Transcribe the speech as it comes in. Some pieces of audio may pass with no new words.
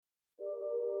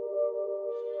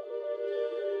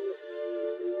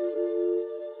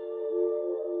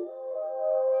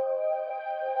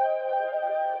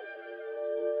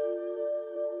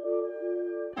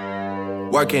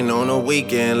Working on the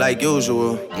weekend like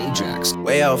usual. Ajax.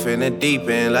 Way off in the deep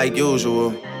end like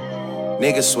usual.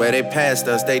 Niggas swear they passed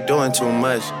us, they doing too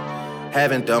much.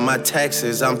 Haven't done my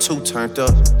taxes, I'm too turned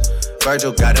up.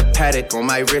 Virgil got a paddock on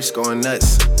my wrist going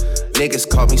nuts. Niggas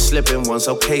caught me slipping once,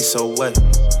 okay, so what?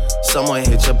 Someone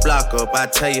hit your block up, I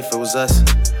tell you if it was us.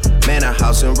 Man, a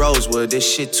house in Rosewood, this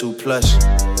shit too plush.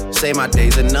 Say my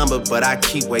day's a number, but I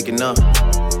keep waking up.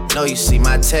 Know you see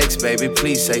my text, baby,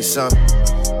 please say something.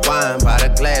 Wine by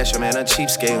the glass, your man a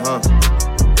cheapskate, huh?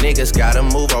 Niggas gotta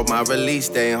move on my release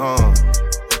day, huh?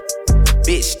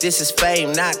 Bitch, this is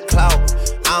fame, not clout.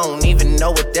 I don't even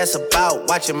know what that's about.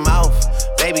 Watch your mouth.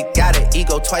 Baby got an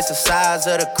ego twice the size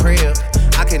of the crib.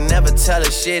 I can never tell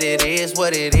a shit, it is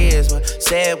what it is. But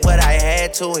said what I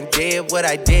had to and did what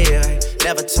I did.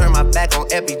 Never turn my back on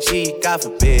FBG, God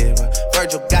forbid.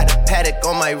 Virgil got the paddock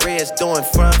on my wrist, doing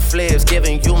front flips.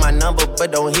 Giving you my number,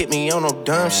 but don't hit me on no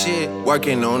dumb shit.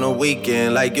 Working on the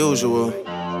weekend like usual.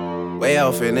 Way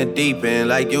off in the deep end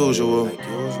like usual.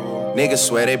 Niggas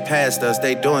swear they passed us,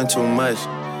 they doing too much.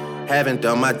 Haven't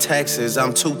done my taxes,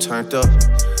 I'm too turned up.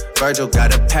 Virgil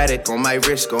got a paddock on my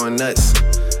wrist going nuts.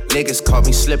 Niggas caught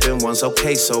me slipping once,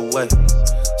 okay, so what?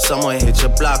 Someone hit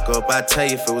your block up, I tell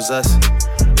you if it was us.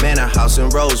 Man, a house in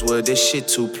Rosewood, this shit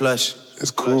too plush.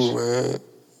 It's cool, man.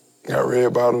 Got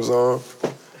red bottoms on.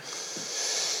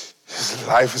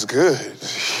 Life is good.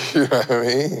 You know what I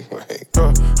mean? Like,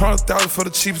 100,000 for the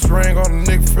cheapest ring on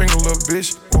the nigga finger, little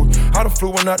bitch. Ooh, I done flew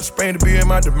one out to Spain to be in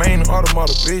my domain,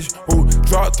 automata, bitch. Ooh,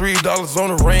 dropped $3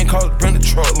 on the rain, called it been the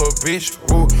truck, little bitch.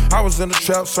 Ooh, I was in the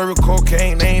trap, serving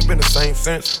cocaine, they ain't been the same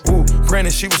since. Ooh,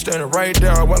 granted, she was standing right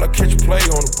there while I catch a play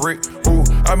on the brick. Ooh,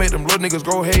 I made them little niggas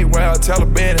go haywire,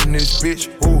 Taliban in this bitch.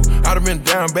 Ooh, I done been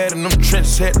down bad in them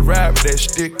trenches, had to ride with that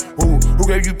stick. Ooh, who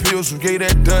gave you pills, who gave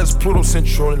that dust? Pluto sent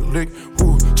you on the lick.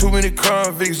 Ooh, too many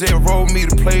convicts, they rolled me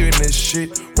to play in this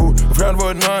shit. Ooh, round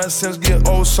about nonsense, get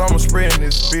old summer spraying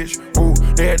this bitch. Ooh,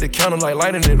 they had the counter like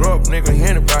lighting it up, nigga,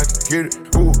 anybody can get it.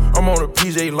 Ooh, I'm on a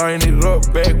PJ lining it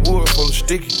up, backwood full of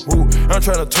sticky. Ooh, I'm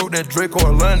tryna tote that Draco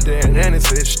or London, and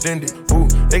it's extended. Ooh,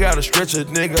 they gotta stretch a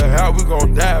nigga, how we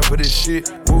gon' die for this shit?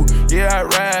 Ooh, yeah, I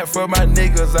ride for my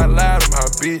niggas, I lie to my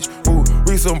bitch. Ooh,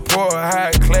 we some poor,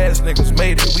 high class niggas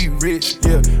made it, we rich.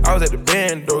 Yeah, I was at the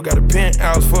band though, got a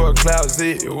penthouse for a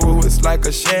closet. Ooh, it's like a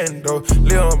shando,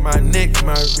 live on my neck,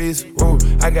 my wrist. Ooh,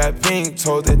 I got pink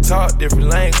toes that talk different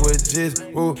languages.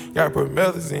 Ooh, got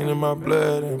promethazine in my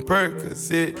blood and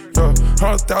Percocet.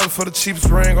 100,000 for the cheapest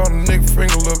ring on the nigga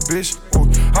finger, little bitch. Ooh,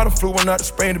 I done flew one out to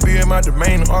Spain to be in my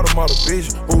domain, automata,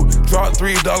 bitch. Ooh, dropped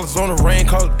 $3 on the rain,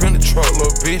 called it been the truck,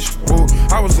 little bitch. Ooh,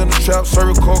 I was in the trap,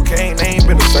 serving cocaine, they ain't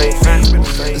been the same.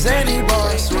 Zany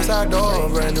boss, suicide door,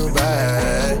 brand new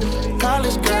bag.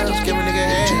 College girls, give a nigga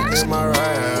head in my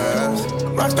raps.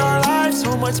 Rockstar life,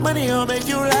 so much money, I'll make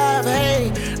you laugh. Hey,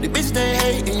 the bitch they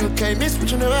hate, and you can't miss what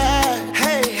you never had.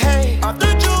 Hey, hey, off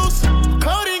the juice,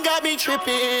 clothing got me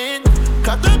tripping.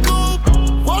 Cut the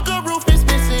coupe, walker roof is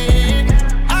missing.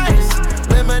 Ice,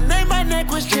 lemonade, my neck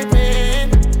was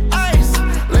dripping. Ice,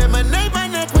 lemonade, my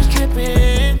neck was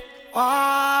dripping.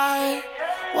 Why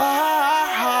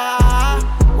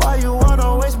you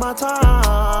wanna waste my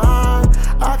time?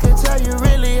 I can tell you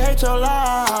really hate your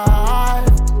life.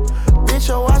 Bitch,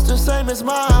 your watch the same as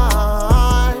mine.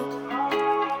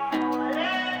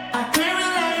 I can't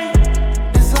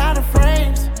relate. Designer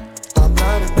frames, I'm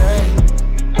not a day.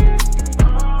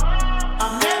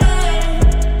 I'm never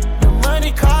late. The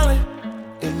money calling,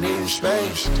 it needs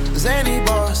space. Zany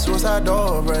boss, suicide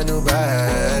door, brand new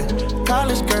bag.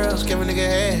 College girls, give a nigga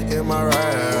head in my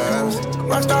raps.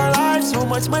 Rockstar life, so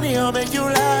much money, I'll make you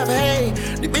laugh. Hey,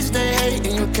 the bitch they hate,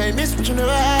 and you can't miss what you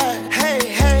never had. Hey,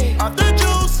 hey, off the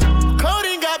juice,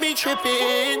 clothing got me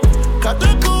tripping. Cut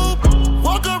the coupe,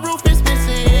 walker roof is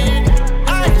missing.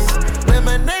 Ice,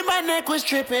 lemonade, my neck was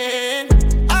dripping.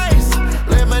 Ice,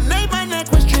 lemonade, my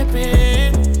neck was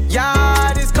dripping.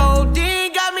 Yeah, this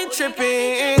codeine got me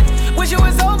tripping. Wish it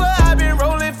was over, I've been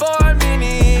rolling for a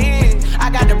minute. I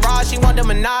got the bra, she want the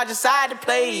Minaj inside to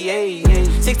play. Yeah,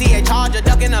 yeah. 68 Charger,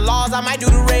 ducking the laws, I might do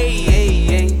the raid.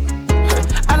 Yeah,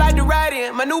 yeah. I like to ride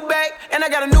in my new bag, and I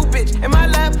got a new bitch in my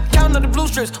lap, counting up the blue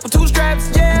strips with 2 straps.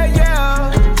 Yeah,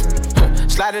 yeah.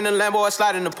 Slide in the Lambo, I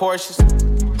slide in the Porsches.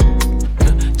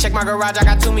 Check my garage, I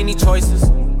got too many choices.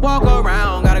 Walk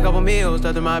around, got a couple meals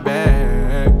stuffed in my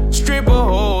bag. Stripper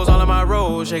hoes all in my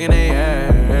road, shaking their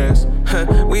ass.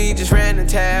 We just ran the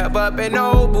tab up at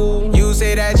Nobu. You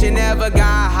say that you never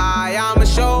got high, I'ma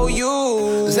show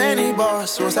you. Zany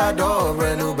boss, suicide door,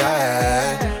 brand new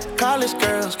bag. College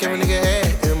girls, give a nigga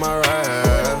head in my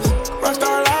raps.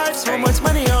 Rockstar life, so much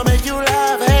money, I'll make you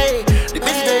laugh. Hey, the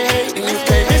bitch they hate, and you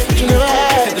can't miss what you never had.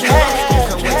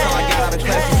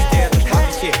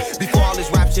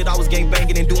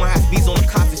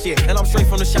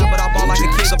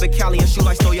 up at Cali and shoot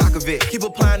like Stojakovic. Keep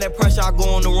applying that pressure, I go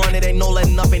on the run. It ain't no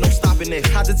letting up, ain't no stopping this.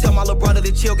 Had to tell my little brother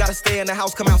to chill, gotta stay in the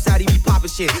house, come outside, he be popping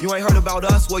shit. You ain't heard about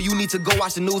us? Well, you need to go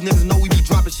watch the news, niggas know we be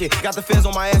dropping shit. Got the feds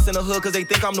on my ass in the hood, cause they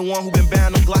think I'm the one who been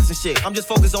banned them Glocks and shit. I'm just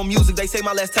focused on music, they say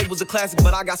my last tape was a classic,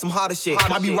 but I got some hotter shit.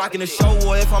 Might be rocking the show,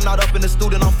 or if I'm not up in the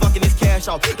studio, I'm fucking his cash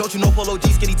off. Don't you know Polo G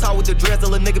skinny tall with the dreads, the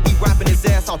little nigga be rapping his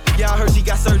ass off. Yeah, I heard she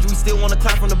got surgery, still wanna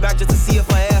clap from the back just to see if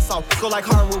her ass off. Go like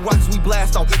hardwood rocks, we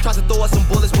blast off. Tried to throw us some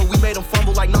bullets, but we made them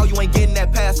fumble like, no, you ain't getting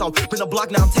that pass off. Been a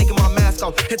block, now I'm taking my mask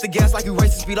off. Hit the gas like you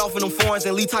racing, speed off in them foreigns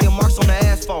and leave tire marks on the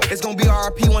asphalt. It's gonna be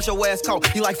RIP once your ass caught.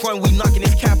 He like front, we knocking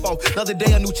his cap off. Another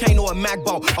day, a new chain or a Mac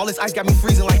ball. All this ice got me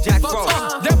freezing like Jack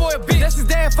Frost. That boy a bitch, that's his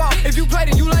damn fault. If you played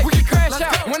it, you like, we can crash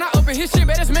out. When I open his shit,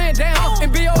 bet this man down.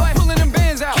 And BOA, pulling them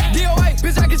bands out. DOA,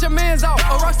 bitch, I get your mans out.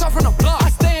 A rockstar from the block, I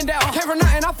stand out. Came from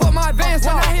nothing, I fuck my advance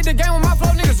out. When I hit the game with my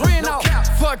flow, niggas ran out.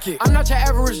 Fuck it, I'm not your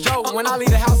average Joe. When I leave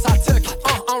the house, I took it.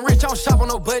 I'm rich, I don't shop on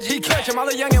no budget. He catch him, all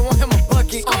the youngin' want him a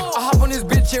bucket. I hop on this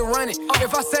bitch and run it.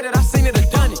 If I said it, I seen it, I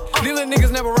done it. These little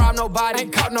niggas never robbed nobody,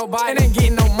 ain't caught nobody, and ain't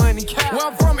getting no money. Where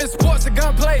I'm from, it's sports and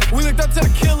gunplay. We looked up to the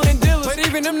killer and dealers, but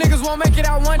even them niggas won't make it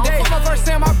out one day. My first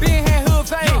time, I been had hood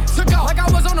fame. Took off like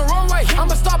I was on the runway. I'm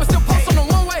a star, but still post on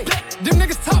the one way. Them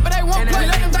niggas talk, but they won't play.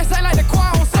 Let them dice like the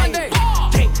choir on Sunday.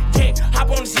 Hop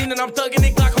on the scene and I'm thugging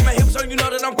it, Glock on my hips, so you know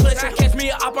that I'm clutching. Catch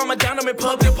me up, I'ma down, I'm in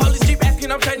public. Police keep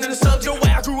asking, I'm changing the subject. Way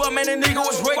I grew up, man, a nigga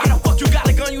was wrecked. Why the fuck you got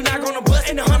a gun, you not gonna bust?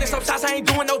 In the hundreds of shots, I ain't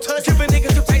doing no touch. Giving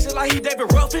niggas temptation like he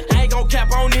David Ruffin. I ain't gon'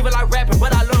 cap, I don't even like rapping,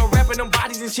 but I love rapping them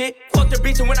bodies and shit. Fuck the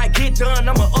bitch, and when I get done,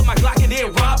 I'ma up my Glock and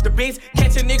then rob the bitch.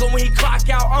 Catch a nigga when he clock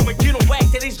out, I'ma get him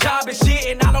whacked at his job and shit.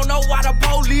 And I don't know why the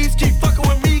police keep fucking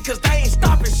with me, cause they ain't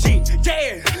stopping shit.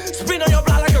 Yeah, spin on your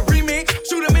block like a remix.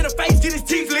 Shoot him in the face, get his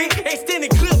teeth lit. Extend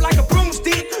it clip like a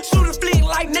broomstick. Shoot a flick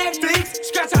like Netflix.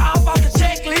 Scratch her off the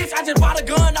checklist. I just bought a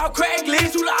gun off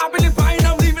Craigslist. Shoot the op in the brain,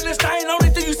 I'm leaving the stain. Only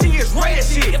thing you see is red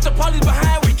shit. If the police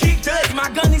behind, we kick dust. My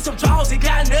gun needs some jaws, he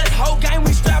got nuts. Whole game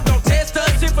we strapped, don't test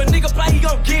us. If a nigga play, he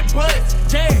gon' get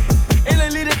buzzed. Yeah,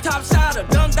 Italy the top shotter.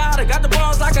 Dumb daughter, got the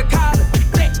balls like a collar.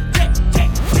 Hey.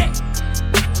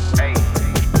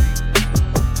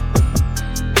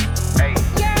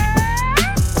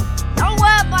 Don't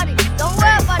worry about it,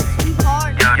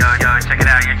 sweetheart. Yo, check it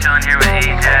out. You're chilling here with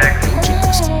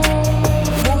Ajax.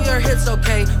 Move your hips,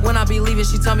 okay. When I be leaving,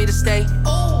 she tell me to stay.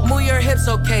 Move your hips,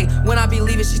 okay. When I be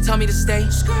leaving, she tell me to stay.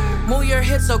 Move your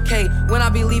hips, okay. When I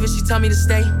be leaving, she tell me to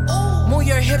stay. Move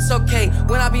your hips, okay.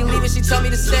 When I be leaving, she tell me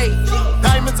to stay.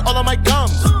 Diamonds all on my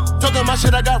gums. Talking my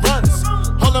shit, I got runs.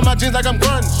 Holding my jeans like I'm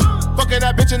grunge. Fucking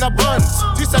that bitch in the buns.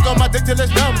 She suck on my dick till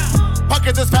it's numb.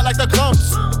 Pockets is fat like the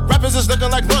clumps. Rappers is looking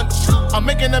like lunch. I'm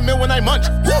making a meal when I munch.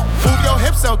 Move your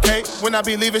hips, okay. When I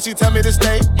be leaving, she tell me to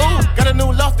stay. Ooh, got a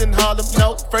new loft in Harlem.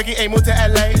 No, Frankie ain't moved to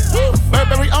LA.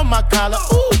 Burberry on my collar.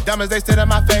 Ooh, diamonds they sit on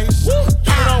my face.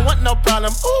 You don't want no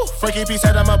problem. Ooh, Frankie P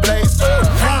said I'm a blaze.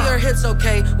 Move your hips,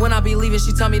 okay. When I be leaving,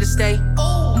 she tell me to stay.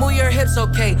 Move your hips,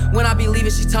 okay. When I be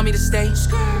leaving, she tell me to stay.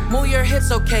 Move your hips,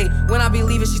 okay. When I be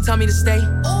leaving, she tell me to stay.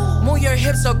 Move your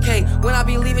hips, okay. When I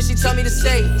be leaving, she tell me to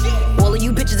stay. All of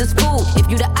you bitches is fool. If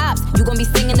you the ops, you gon' be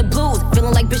singing the blues.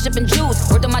 Feeling like Bishop and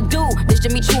Juice. Word on my dude, this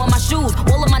Jimmy Choo on my shoes.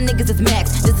 All of my niggas is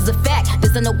max. This is a fact.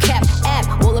 This a no cap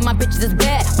app. All of my bitches is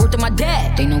bad. Word on my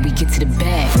dad. They know we get to the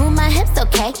bag. Move my hips,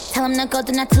 okay. Tell him to go,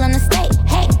 then I tell him to stay.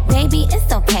 Hey, baby,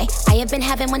 it's okay. I have been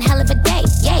having one hell of a day.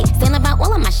 Yay, saying about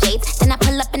all of my shades. Then I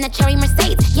pull up in a cherry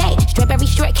Mercedes. Yay, strawberry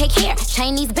shortcake hair.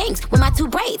 Chinese banks with my 2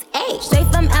 braids. Hey, straight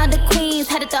from out of Queens,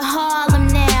 headed to Harlem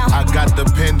now. I got the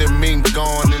pandemic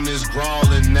gone and it's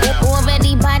crawling now.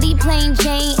 Already body plain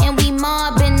Jane and we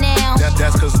mobbing now.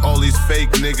 That's cause all these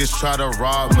fake niggas try to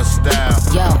rob my style.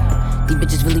 Yo, these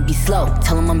bitches really be slow.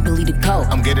 Tell them I'm Billy the Goat.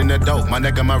 I'm getting that dope. My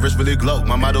neck and my wrist really glow.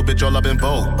 My model bitch all up in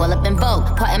vogue. All up in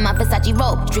Vogue. Part in my Versace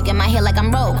robe. Streaking my hair like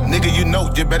I'm Rogue. Nigga, you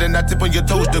know, you better not tip on your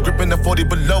toes. The grip in the 40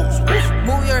 below.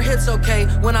 Move your hips, okay.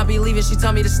 When I be leaving, she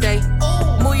tell me to stay.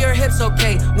 Move your hips,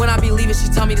 okay. When I be leaving, she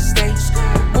tell me to stay.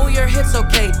 Move your hips,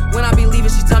 okay. When I be leaving,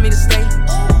 she tell me to stay.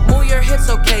 Move your hips,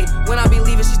 okay. When I be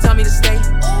leaving, she tell me to stay.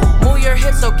 Move your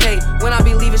hips, okay. When I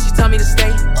be leaving, she tell me to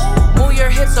stay. Move your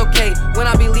hips, okay. When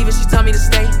I be leaving, she tell me to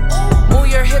stay. Move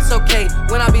your hips, okay.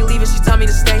 When I be leaving, she tell me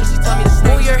to stay. She tell me to stay.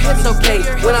 Move your hips, okay.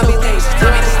 When I be leaving, she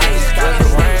tell me to stay. Got a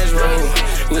Range Rover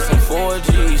with some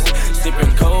 4Gs.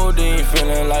 Sipping codeine,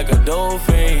 feeling like a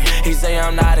dolphin. He say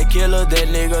I'm not a killer, that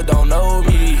nigga don't know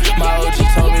me. My OG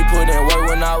told me put in work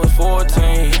when I was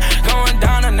 14. Going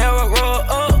down a narrow road,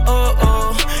 oh, oh,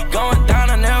 oh. Going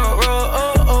down a narrow road,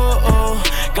 oh, oh,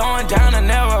 oh. Going down a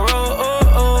narrow road, oh,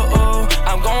 oh, oh.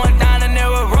 I'm going down a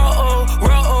narrow road, oh,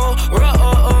 road, oh, road,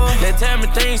 oh, oh. They tell me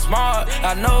things smart,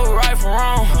 I know right from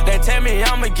wrong. They tell me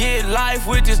I'ma get life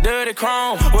with this dirty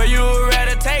chrome. Well, you would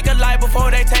rather take a life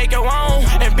before they take it wrong.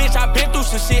 And bitch, I been through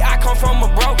some shit, I come from a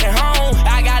broken home.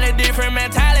 I got a different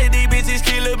mentality, bitches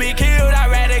kill or be killed.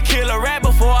 I'd rather kill a rat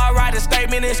before I write a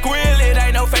statement and squeal. It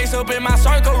ain't no face up in my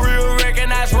circle, real,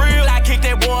 recognize real. I kicked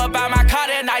that boy up by my car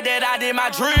that night that I did my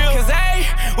drill. Cause hey,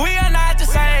 we are not the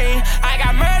same. I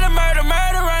got murder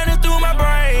running through my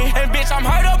brain. And bitch, I'm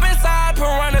hurt up inside,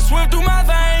 piranha swim through my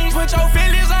veins. Put your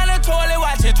feelings on the toilet,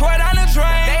 watch it twirl down the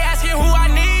drain. They asking who I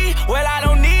need, well I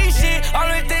don't need shit.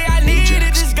 Only thing I need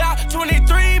is this got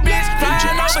 23 bitch.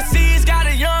 Flying overseas, got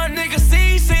a young nigga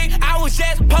CC. I was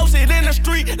just posted in the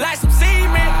street like some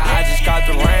semen. I just got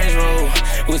the Range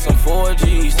Rover with some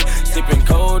 4Gs, sipping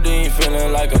codeine,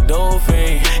 feeling like a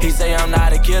dolphin. He say I'm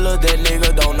not a killer, that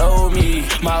nigga don't know me.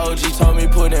 My OG told me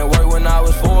put in work when I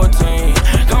was 14.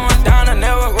 Going down a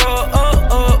narrow road, oh,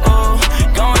 oh, oh.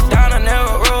 Going down a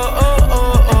narrow road, oh,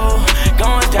 oh, oh.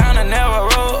 Going down a narrow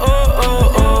road, oh,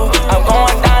 oh, oh. I'm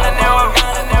going down a narrow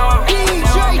road.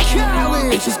 DJ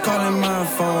Khaled. Bitches calling my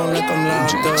phone like I'm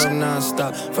locked up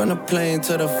non-stop. From the plane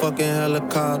to the fucking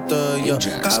helicopter, yeah.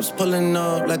 Cops pulling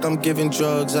up like I'm giving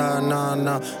drugs,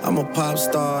 nah. I'm a pop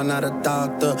star, not a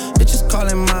doctor. Bitches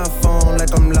calling my phone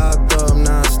like I'm locked up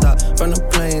non-stop. From the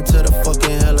plane to the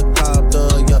fucking helicopter,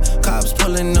 yeah. Cops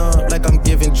pulling up like I'm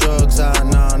giving drugs,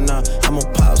 nah. I'm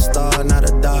a pop star, not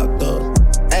a doctor.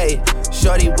 Ayy,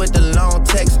 shorty with the long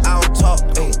text, I don't talk.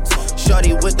 Ayy,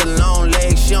 shorty with the long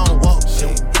legs, she don't walk.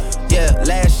 Yeah,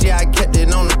 last year I kept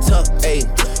it on the tuck. Ayy,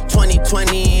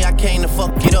 2020 I came to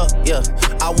fuck it up. Yeah,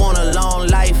 I want a long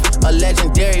life, a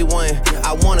legendary one.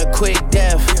 I want a quick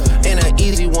death and an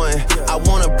easy one. I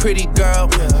want a pretty girl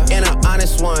and an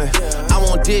honest one. I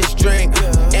want this drink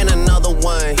and another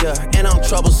one. Yeah, and I'm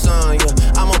troublesome.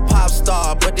 Yeah, I'm a pop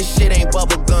star, but this shit ain't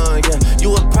bubblegum. Yeah,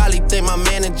 you would probably think my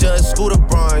manager is Scooter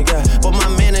Braun. Yeah, but my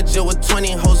manager with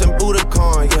 20 hoes and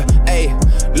Budokan. Yeah,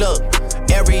 ayy, look.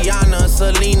 Ariana,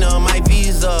 Selena, my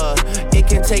visa. It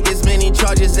can take as many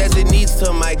charges as it needs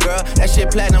to, my girl. That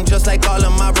shit platinum just like all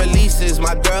of my releases,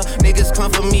 my girl. Niggas come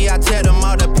for me, I tear them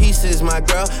all to pieces, my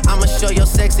girl. I'ma show your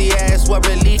sexy ass what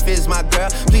relief is, my girl.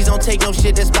 Please don't take no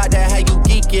shit that's about that how you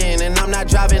geeking. And I'm not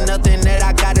driving nothing that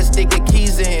I gotta stick the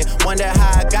keys in. Wonder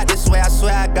how I got this way, I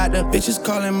swear I got the bitches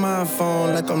calling my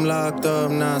phone like I'm locked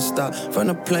up non-stop. From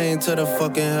the plane to the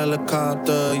fucking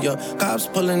helicopter, yeah. Cops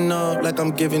pulling up like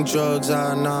I'm giving drugs, nah.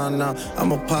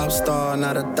 I'm a pop star,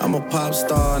 not a I'm a pop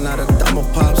star, not a I'm a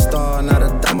pop star, not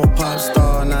a I'm a pop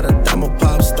star, not a I'm a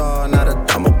pop star, not a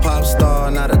I'm a pop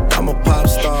star, not a I'm a pop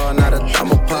star, not a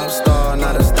I'm a pop star,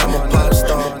 not a I'm a pop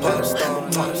star,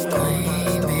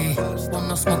 want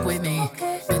no smoke with me.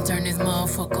 Then turn this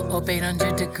motherfucker up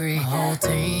 800 degrees. My whole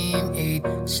team eat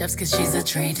chefs cause she's a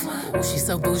treat. Ooh, she's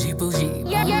so bougie,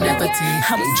 never tea.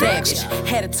 I'm a savage,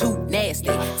 attitude nasty.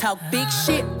 Talk big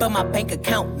shit, but my bank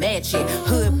account match it.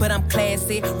 Hood, but I'm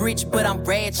classy. Rich, but I'm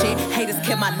ratchet. Haters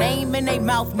kept my name in their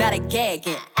mouth, not a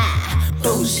gagging.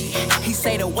 Bougie. He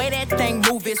say the way that thing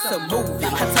move, it's a movie.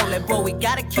 I told that boy we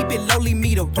gotta keep it lowly,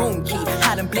 me the room key.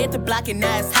 I done bled the block and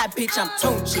now it's hot, bitch, I'm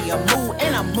Tunchi. I'm mood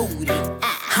and I'm moody.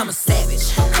 I'm a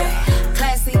savage.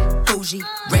 Classy, bougie,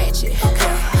 ratchet.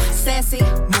 Sassy,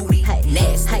 moody,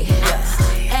 nasty.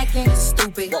 Acting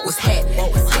stupid, what's happening?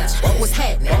 Bitch, what's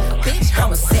happening? Bitch,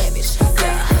 I'm a savage.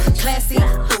 Classy,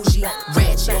 bougie,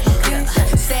 ratchet.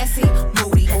 Sassy,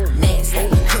 moody, nasty.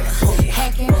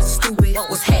 Hacking, stupid,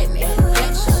 what's happening?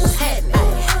 Bitch, what's happening?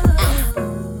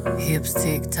 Hips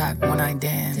tick-tock when I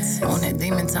dance. On that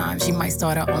demon time, she might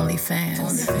start her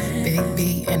OnlyFans. Big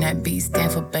B and that B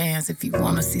stand for bands. If you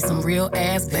wanna see some real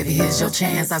ass, baby, here's your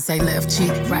chance. I say left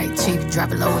cheek, right cheek,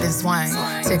 drop it low and swing.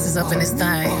 Texas up in this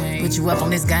thing, put you up on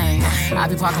this game. I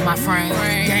be parking my frame,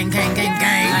 gang, gang, gang,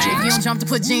 gang. If you don't jump to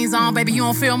put jeans on, baby, you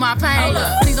don't feel my pain.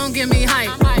 Please don't give me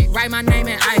hype, write my name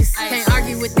in ice. Can't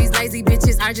argue with these lazy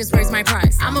bitches, I just raise my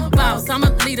price. I'm a boss, I'm a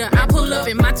leader, I pull up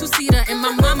in my two-seater, and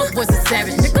my mama was a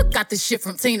savage. Nigga got this shit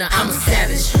from Tina, I'm a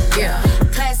savage, yeah.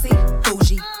 Classy,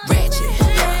 bougie,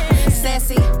 ratchet.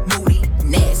 Sassy, moody,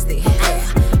 nasty.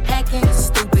 Hacking,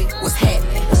 stupid, what's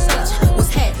happening? Bitch,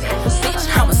 what's happening? Bitch,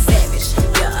 I'm a savage,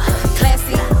 yeah.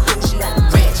 Classy, bougie,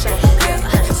 ratchet.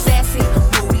 Sassy,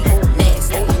 moody,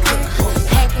 nasty.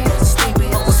 Hacking,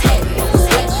 stupid, what's happening?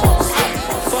 Bitch, what's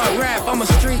happening? Fuck rap, I'm a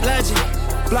street legend.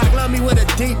 Block love me with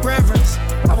a deep reverence.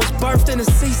 I was birthed in a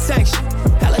C-section.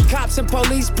 Helicopters and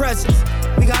police presence.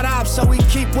 We got ops, so we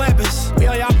keep weapons. We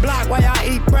on y'all block while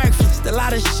y'all eat breakfast. A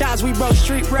lot of shots, we broke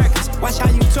street records. Watch how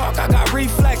you talk, I got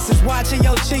reflexes. Watching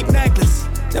your cheap necklace.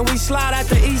 Then we slide at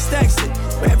the east exit.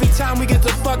 But every time we get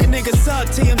the fucking niggas up,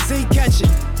 TMZ catch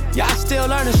it. Y'all still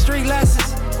learning street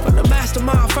lessons? From the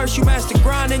mastermind, first you master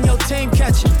grind and your team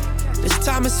catch it. This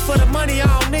time it's for the money,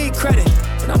 I don't need credit.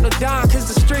 And I'm the Don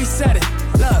cause the street said it.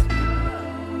 Look,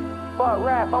 fuck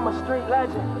rap, I'm a street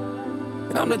legend.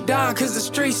 And I'm the Don cause the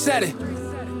street said it.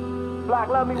 Black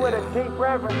love me with a deep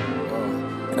reverence.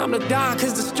 And I'm the Don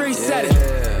cause the street said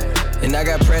it. And I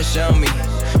got pressure on me.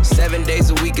 7 days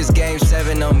a week is game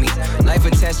 7 on me. Life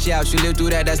will test you out, you live through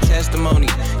that, that's testimony.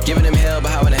 Giving them hell, but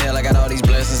how in the hell I got all these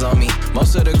blessings on me?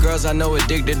 Most of the girls I know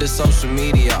addicted to social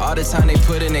media. All the time they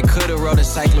put in, they could've wrote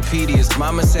encyclopedias.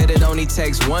 Mama said it only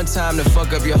takes one time to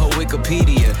fuck up your whole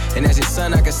Wikipedia. And as your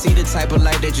son, I can see the type of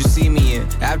life that you see me in.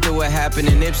 After what happened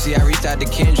in Nipsey, I reached out to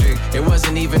Kendrick. It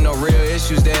wasn't even no real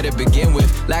issues there to begin with.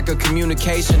 Lack of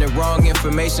communication and wrong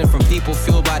information from people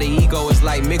fueled by the ego. It's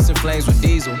like mixing flames with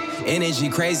diesel. Energy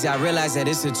crazy, I realize that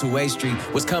it's a two-way street.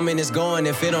 What's coming is going,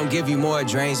 if it don't give you more, it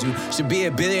drains you. Should be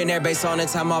a billionaire based on the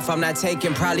time off I'm not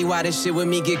taking. Probably why this shit with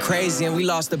me get crazy and we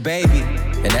lost a baby.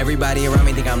 And everybody around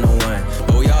me think I'm the one,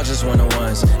 but we all just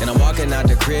one-on-ones. And I'm walking out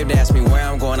the crib, they ask me where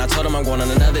I'm going. I told them I'm going on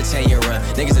another 10-year run.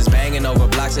 Niggas is banging over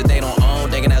blocks that they don't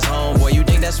own, thinking that's home. Boy, you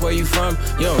think that's where you from?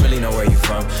 You don't really know where you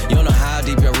from. You don't know how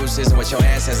deep your roots is and what your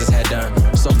ancestors had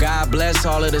done. So God bless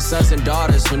all of the sons and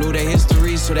daughters who knew their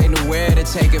history, so they knew where to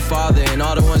take it farther. And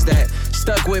all the ones that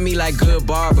stuck with me like good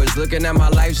barbers. Looking at my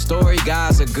life story,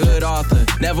 God's a good author.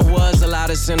 Never was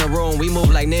allowed us in a room, we move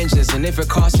like ninjas. And if it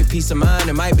costs you peace of mind,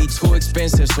 it might be too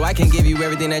expensive. So I can give you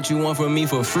everything that you want from me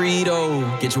for free though.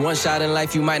 Get you one shot in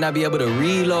life, you might not be able to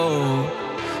reload.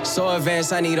 So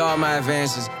advanced, I need all my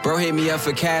advances. Bro hit me up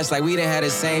for cash like we didn't have the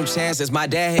same chances. My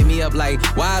dad hit me up like,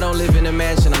 why I don't live in a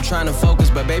mansion? I'm trying to focus,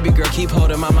 but baby girl keep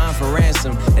holding my mind for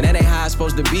ransom. And that ain't how it's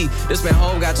supposed to be. This man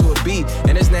Hov got to a beat,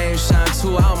 and his name Shine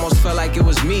too. I almost felt like it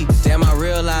was me. Damn, I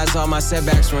realized all my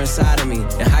setbacks were inside of me.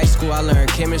 In high school, I learned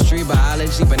chemistry,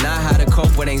 biology, but not how to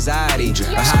cope with anxiety.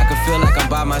 Or how I could feel like I'm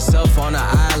by myself on an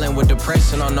island with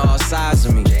depression on all sides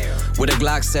of me. With a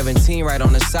Glock 17 right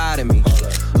on the side of me.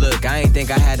 Look, I ain't think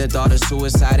I had the thought of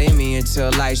suicide in me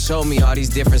until life showed me all these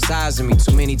different sides of me.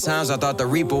 Too many times I thought the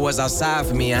Reaper was outside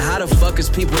for me. And how the fuck is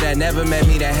people that never met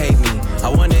me that hate me? I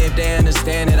wonder if they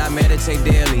understand that I meditate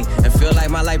daily and feel like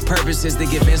my life purpose is to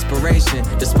give inspiration.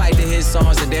 Despite the hit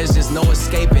songs that there's just no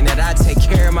escaping, that I take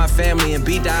care of my family and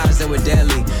beat the odds that were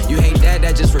deadly. You hate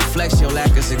that just reflects your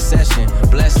lack of succession.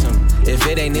 Bless them. If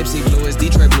it ain't Nipsey Blue, it's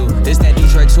Detroit Blue. It's that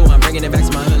Detroit too. I'm bringing it back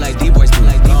to my hood like D-Boys do.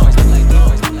 Like D-Boys do. Like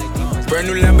D-Boys do. Like D-Boys do. Brand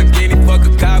new Lamborghini, fuck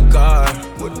a cop car.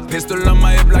 With a pistol on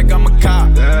my hip like I'm a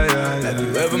cop. Have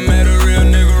you ever met a real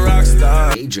nigga rock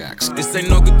star? Ajax. This ain't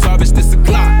no guitar, bitch, this a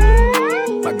clock.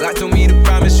 My Glock told me to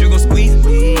promise you gon' squeeze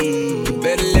me. You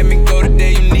better let me go the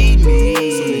day you need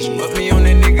me. So put me on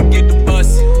that nigga, get the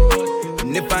bus.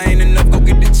 And if I ain't enough, go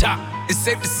get the chop. It's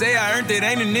safe to say I earned it,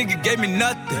 ain't a nigga gave me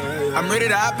nothing. I'm ready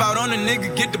to hop out on a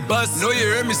nigga, get the bus. Know you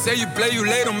heard me say you play, you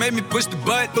late, don't make me push the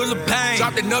butt. Full of pain,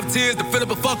 dropped enough tears to fill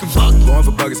up a fucking bucket. Going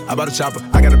for buggers, I bought a chopper.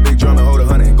 I got a big drum and hold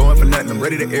 100. Going for nothing, I'm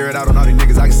ready to air it out on all these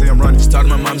niggas. I can say I'm running. Just talk to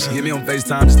my mom, she hit me on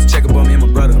FaceTime just to check up on me and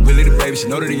my brother. I'm really the baby, she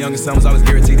know that the youngest son was always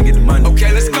guaranteed to get the money.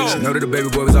 Okay, let's go. She know that the baby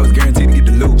boy was always guaranteed to get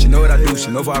the loot. She know what I do,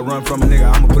 she know if I run from a nigga,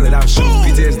 I'ma pull it out, shoot.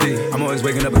 PTSD, I'm always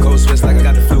waking up in cold sweats like I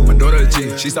got the flu. My daughter a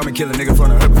G, she saw me kill a nigga in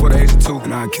front of her before the age of 2.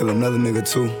 And I'd kill another nigga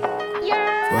too.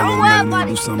 Don't worry about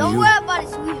it, don't worry about it,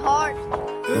 sweetheart.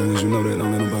 As long as you know that,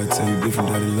 don't let nobody tell you different,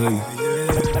 daddy love you.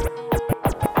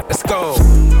 Let's go.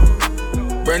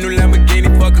 Brand new Lamborghini,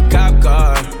 fuck a cop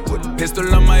car. With a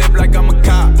pistol on my hip like I'm a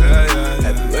cop.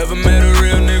 Have you ever met a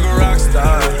real nigga rock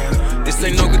star? This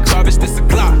ain't no guitar, bitch, this a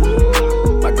clock.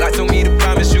 My Glock told me to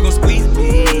promise you gon' squeeze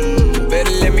me. You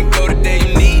better let me go the day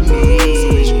you need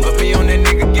me. So put me on that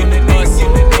nigga, get the bus.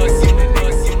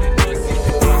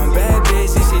 One bad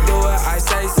bitch, and she do what I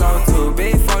say so. 2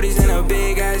 big 40s and a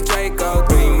big ass Draco.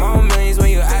 3 more millions when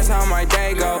you ask how my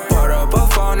day go. Poured up a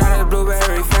phone, not a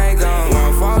blueberry fango.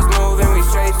 One false move and we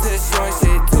straight to short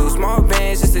shit. 2 small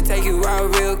bands just to take you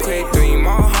out real quick. 3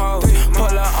 more hoes, pull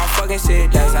up on fucking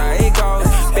shit. That's how it goes.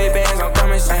 Big bands, I'm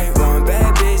coming straight. One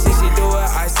bad bitch, and she do what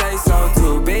I say so.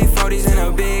 2 big 40s and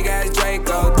a big ass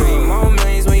Draco. 3 more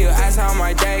millions when you ask how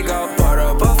my day go. Poured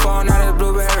up a phone, not a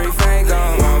blueberry fango.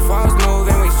 One false move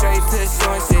and we straight to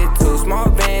short shit. 2 small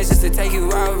bands just to take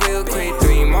you out real quick.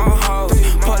 3 more hoes,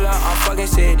 pull up on fucking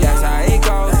shit. That's how it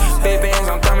goes. Big bands,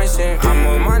 I'm coming shit.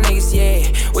 I'm with my niggas,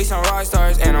 yeah. We some rock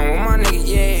stars, and I'm with my niggas,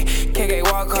 yeah. KK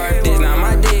walk hard, this not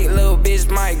my dick, little bitch,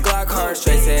 my Glock hard.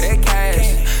 Straight to the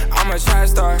cash, I'm a trap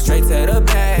star, straight to the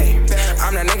bag.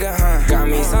 I'm that nigga, huh? Got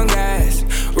me some gas,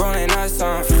 rolling up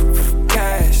some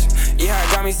cash. Yeah,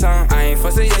 I got me some. I ain't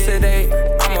fussing yesterday,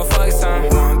 I'ma fuck some.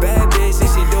 One bad bitch, and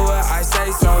she do what I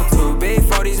say so. 2 big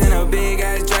 40s and a big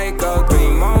ass Draco.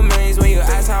 3 more millions when you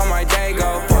ask how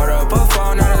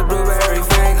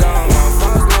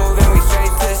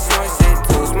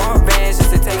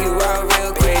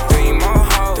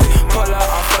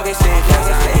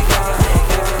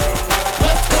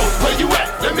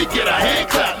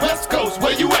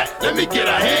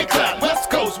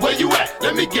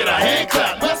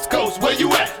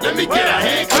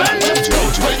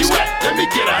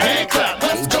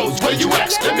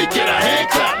Let me get a hand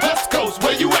clap. West Coast,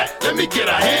 where you at? Let me get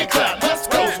a hand clap. West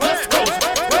Coast, West Coast.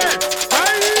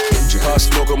 Hot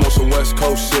smoke, I'm on some West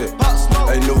Coast shit.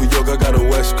 Hey, New York, I got a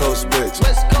West Coast bitch.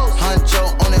 West Coast.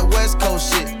 Honcho on that West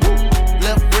Coast shit.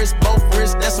 Left wrist, both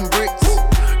wrists, that's some bricks.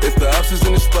 If the ops is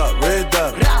in the spot, red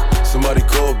dot. Somebody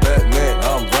call Batman,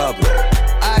 I'm robbing.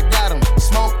 I got him,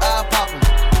 smoke, I pop him.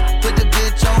 Put the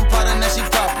bitch on pot and now she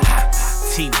poppin'.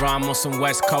 T-Rom on some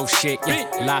West Coast shit, yeah.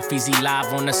 Life Easy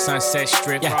live on the Sunset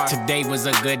Strip, yeah. Today was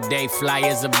a good day, fly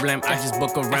as a blimp. I just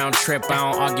book a round trip, I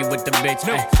don't argue with the bitch.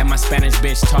 And my Spanish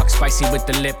bitch talk spicy with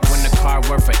the lip. When the car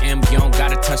worth for M, you don't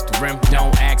gotta touch the rim.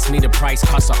 Don't ask me the price,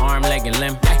 cost an arm, leg, and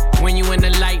limb. When you in the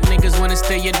light, niggas wanna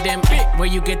steal your dim. Where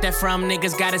you get that from,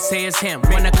 niggas gotta say it's him.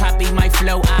 Wanna copy my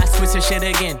flow, I switch the shit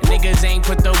again. Niggas ain't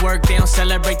put the work, they don't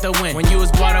celebrate the win. When you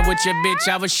was brought up with your bitch,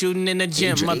 I was shooting in the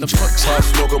gym, motherfucker. Hot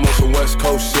smoke, I'm on some West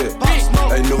Coast shit.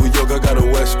 Hey, New York, I got a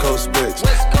West Coast bitch.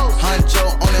 West Coast.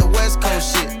 Honcho on that West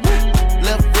Coast shit.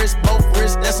 Left wrist, both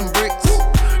wrists, that's some bricks.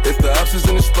 If the ops is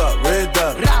in the spot, red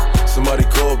dot. Somebody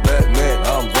call Batman,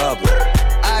 I'm robbing.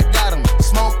 I got him,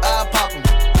 smoke, I pop him.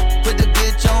 Put the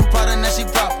bitch on pot and now she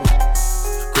proper.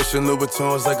 Christian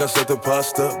Louboutins like I set the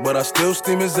pasta, but I still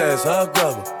steam his ass, I'll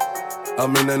grab him.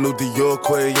 I'm in that new Dior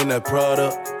Quay in that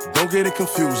Prada. Don't get it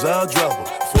confused, I'll drop him.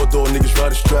 4-door niggas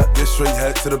ride a strap, this straight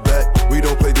hat to the back. We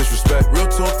don't play disrespect, real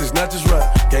talk, this not just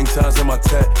rap. Gang ties in my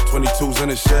tat, 22s in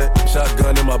the shed.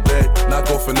 Shotgun in my bed, knock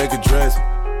off a nigga dress.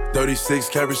 36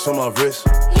 carats on my wrist,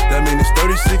 that mean it's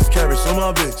 36 carats on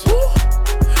my bitch.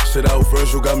 Shit out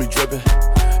Virgil got me drippin',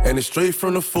 and it's straight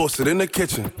from the faucet in the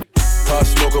kitchen. Hot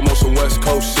smoke, I'm on some West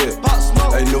Coast shit.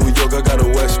 Hey, New York, I got a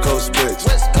West Coast bitch.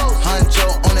 West Coast. Honcho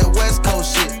on that West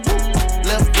Coast shit.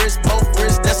 Left wrist, both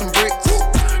wrists, that's some bricks.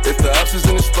 If the ops is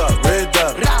in the spot, red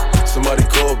dot. Somebody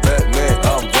call Batman,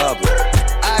 I'm robbing.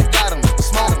 I got him,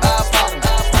 smoke, I pop him.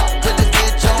 Put the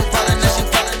bitch on pot and now she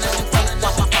poppin'.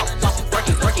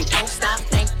 Work it, don't stop,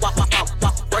 think, walk, work it,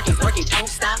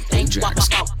 don't stop,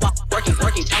 think, walk,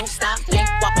 work it, don't stop, think,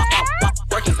 walk,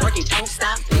 work it, don't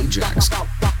stop, Ajax.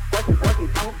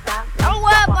 Don't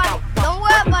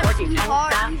worry about it, he's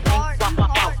hard.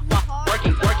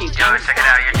 Yo, check it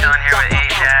out, you're chilling here with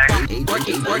Ajax.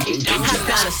 Work it, I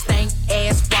got a stank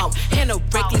ass walk and a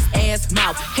reckless ass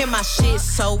mouth. And my shit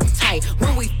so tight.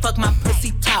 When we fuck, my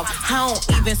pussy talk. I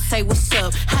don't even say what's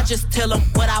up. I just tell him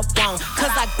what I want.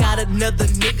 Cause I got another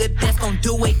nigga that's gon'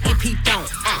 do it if he don't.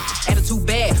 Attitude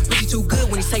bad, pussy too good.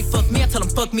 When he say fuck me, I tell him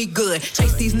fuck me good.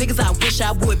 Chase these niggas, I wish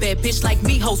I would. Bad bitch like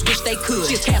me, hoes wish they could.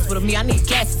 She a Casper to me, I need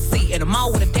gas to see. And I'm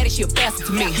all with a daddy, she a bastard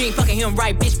to me. You ain't fucking him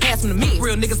right, bitch, pass him to me.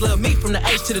 Real niggas love me from the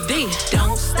H to the D.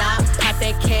 Don't stop, pop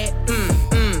that cat,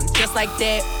 just like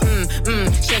that,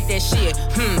 shake that shit,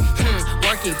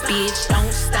 work it, bitch.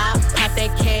 Don't stop, pop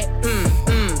that cat,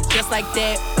 just like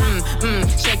that,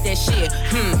 shake that shit,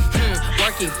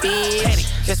 work it, bitch.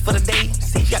 Just for the day,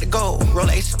 see, you gotta go. Roll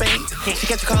a spade. She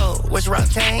catch a cold. What's your rock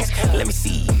chains? Let me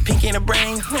see. Pink in the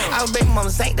brain. Our baby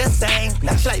mamas ain't the same.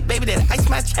 Now she like, baby, that ice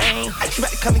my chain. She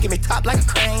about to come and get me top like a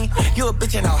crane. You a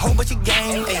bitch and a whole bunch of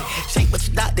game. Ay, shake what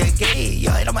your doctor gave.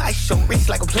 Yo, it on my ice show wrist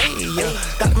like a player.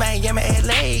 Dr. Miami,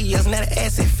 LA. Now the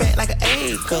ass is fat like an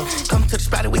acre. Come to the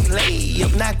spot with lay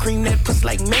up. Now cream that pussy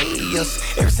like mayors.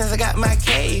 Ever since I got my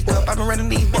cake up, I've been running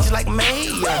these bitches like a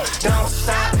mayor. Don't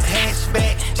stop,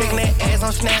 hatchback. Shaking that ass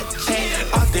on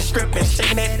Snapchat, off the strip and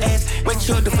shaking that ass. What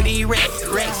you do for these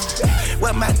rats?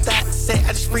 What my thoughts say? I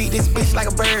just free this bitch like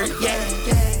a bird,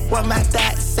 yeah. What my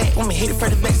thoughts say? When me hit it for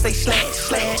the back, say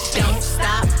slash. Don't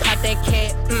stop, pop that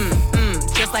cat,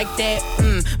 just like that,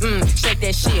 shake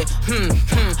that shit,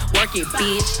 work it,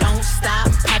 bitch. Don't stop,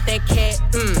 pop that cat,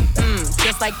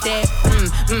 just like that,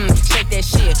 shake that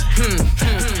shit,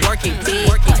 work it, bitch.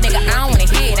 Nigga, I don't wanna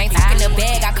hear it. Ain't talking the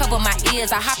bag, I cover my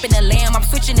ears. I hop in the lamb, I'm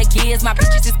switching the gears. My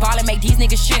bitches is ballin', make these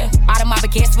niggas shift. Out of my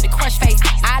baguettes with a crush face.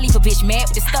 I leave a bitch mad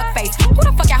with a stuck face. Who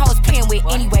the fuck y'all hoes playing with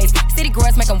anyways? City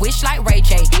girls make them wish like Ray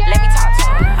J. Let me talk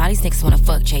to them. All these niggas wanna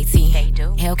fuck JT. They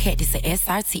do. Hellcat, this a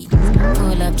SRT.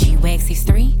 Pull up G-Wag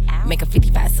 6'3". Make a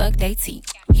 55 suck they teeth.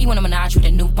 He wanna menage with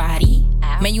a new body.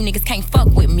 Man, you niggas can't fuck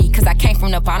with me. Cause I came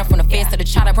from the bottom, from the fence to the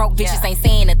chopper. Broke bitches ain't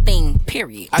saying a thing,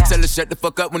 period. I tell her shut the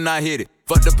fuck up when I hit it.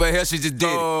 Fucked up her hair, she just did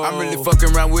it. I'm really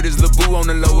fucking around with his lil' boo on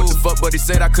the low. What the fuck, but he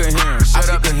said I couldn't hear him. Shut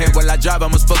up the head while I drive, I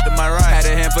must fuck to my right. Had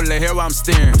a handful of hair while I'm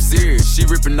steering. I'm serious, she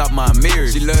ripping off my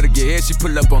mirrors. She love to get hit, she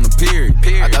pull up on the period.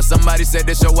 I thought somebody said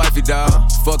that's your wifey,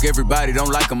 dog. Fuck everybody,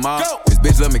 don't like them all. This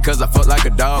bitch love me cause I fuck like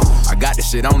a dog. I got this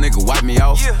shit on, nigga, wipe me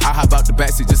off. I hop out the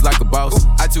backseat just like a boss.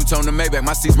 I two-tone the Maybach,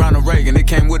 my seat's Ronald Reagan. It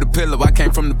came with a pillow, I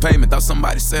came from the pavement. Thought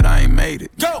somebody said I ain't made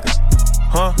it.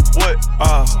 Huh? What?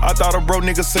 I thought a bro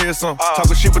nigga said something.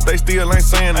 Talking shit, but they still ain't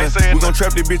saying nothing. We gon'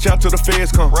 trap this bitch out till the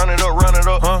feds come. Run it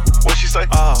up, huh? What she say?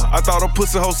 I thought a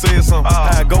pussy hoe said something.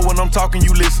 I go when I'm talking,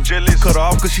 you listen. Cut her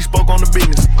off cause she spoke on the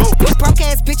business. Go. Broke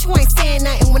ass bitch, you ain't saying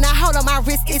nothing. When I hold on my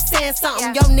wrist, it's saying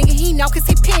something. Yo nigga, he know cause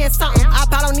he paying something. I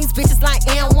bought on these bitches like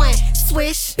N1.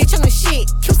 Swish, bitch on the shit.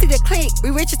 QC the click, we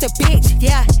rich as a bitch.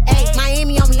 Yeah, ayy,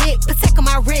 Miami, I'm lit. Protect on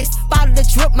my wrist. Bottle the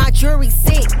drip, my jewelry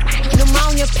sick.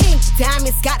 Pneumonia pink,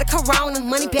 diamonds, got the corona.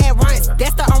 Money bad runs,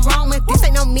 that's the aroma. This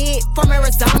ain't no mid, from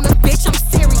Arizona. Bitch, I'm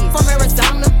serious. From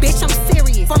Arizona, bitch, I'm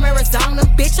serious. From Arizona,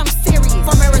 bitch, I'm serious.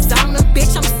 From Arizona,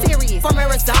 bitch, I'm serious. From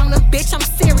Arizona, bitch, I'm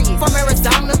serious. From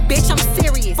Arizona, bitch, I'm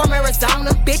serious. From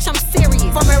Arizona, bitch, I'm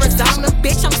serious. From Arizona,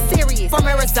 bitch, I'm serious. From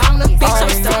Arizona, bitch, I'm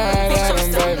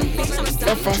serious.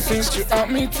 If I sent you out,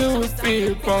 me too would be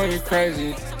upon you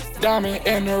crazy. Diamond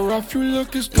in the rough, you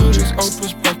look as good as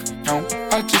Oprah's bank account.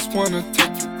 I just wanna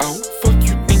take you out, fuck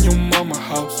you in your mama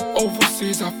house.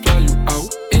 Overseas, I fly you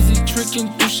out. Is he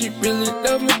tricking? Do she really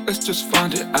love me? Let's just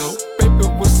find it out. Baby,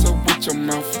 what's up with your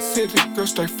mouth? City girl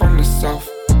straight from the south.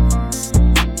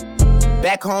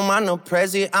 Back home, I'm no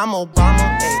president, I'm Obama.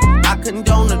 Ay. I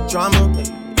condone the drama.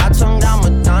 Ay. I tongue down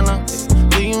Madonna. Ay.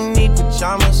 Do you need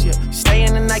pajamas? Yeah. Stay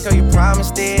in the night, girl, you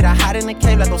promised it. I hide in the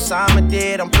cave like Osama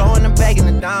did. I'm blowing the bag in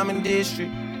the diamond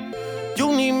district.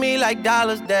 You need me like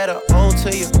dollars that are owed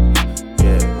to you.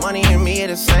 Yeah, money and me are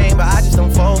the same, but I just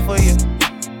don't fall for you.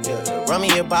 Yeah, run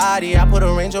me your body, I put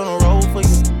a range on the road for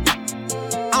you.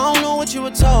 I don't know what you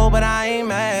were told, but I ain't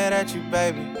mad at you,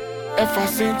 baby. If I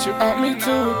sent you out, me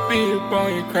too would be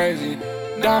upon you crazy.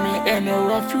 Diamond in the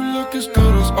rough, you look as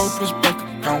good as Oprah's bank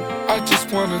account. I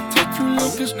just wanna take you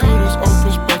look as good as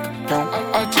Oprah's bank account.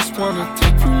 I just wanna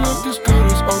take you look as good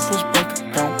as Oprah's bank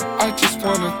account. I just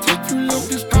wanna take you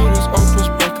look as good as Oprah's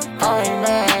bank account. I ain't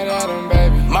mad at him,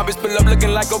 baby. My bitch pull up looking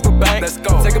like Oprah Bank. Let's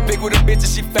go. Take a pic with a bitch and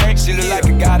she faint. She look like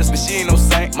a goddess, but she ain't no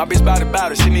saint. My bitch bout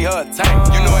it, she need her a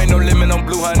tank. You know ain't no limit on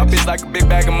blue honey. My bitch like a big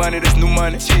bag of money, that's new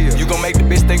money. Chill. You gon' make the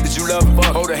bitch think that you love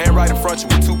her. Hold her hand right in front, you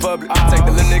with too public. Take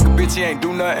the little nigga, bitch, he ain't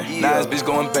do nothing. Now this bitch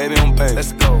going baby on baby.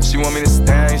 Let's go. She want me to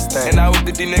stay, I ain't stay. And I hope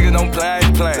that these niggas don't play, I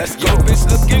ain't playing. Let's go. Yo, bitch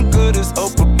looking good as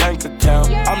Oprah bank account.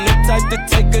 I'm the type to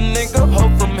take a nigga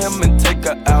hoe from him and take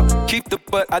her out. Keep the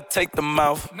butt, I take the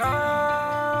mouth.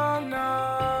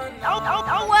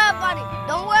 Don't worry about it.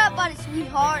 Don't worry about it,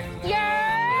 sweetheart.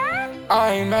 Yeah. I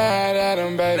ain't mad at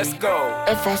him, baby. Let's go.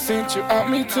 If I sent you out,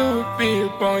 me too would be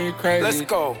upon you crazy. Let's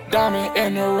go. Diamond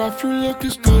in the rough, you look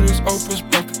as good as Oprah's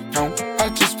bank account. I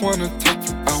just wanna take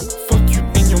you out, fuck you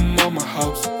in your mama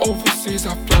house. Overseas,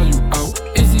 I fly you out.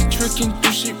 Is he tricking?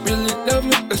 Do she really love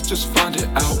me? Let's just find it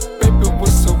out. Baby,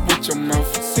 what's up with your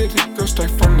mouth? City girl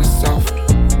straight from the south.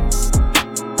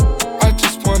 I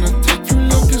just wanna take you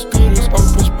look as good as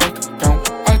Oprah's bank account.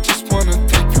 I just wanna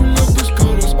take you look as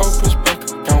good as Oprah's bank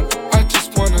account. I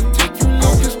just wanna take you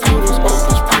look as good as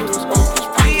Oprah's bank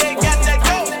account.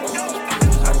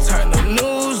 I turn the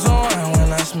news on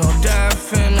when I smell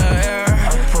death in the air.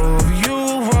 I prove you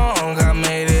wrong, I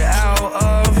made it out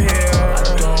of here.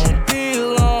 I don't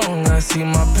belong, I see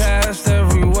my past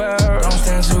everywhere. Don't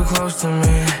stand too close to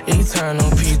me, eternal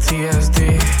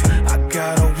PTSD. I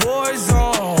got a war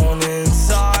zone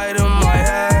inside of my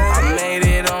head. I made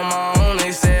it on my own,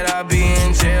 they said I'd be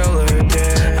in jail or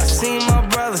dead. I seen my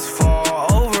brothers fall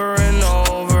over and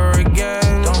over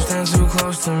again. Don't stand too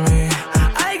close to me,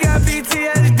 I got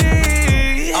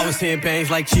PTSD. Always seeing bangs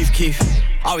like Chief Keef.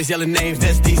 Always yelling names,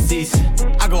 that's DC's.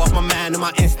 I go off my mind and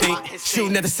my instinct.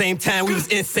 Shooting at the same time, we was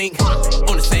in sync.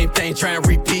 On the same thing, trying to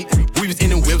repeat. We was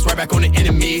in the whips, right back on the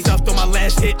enemy. Stuffed on my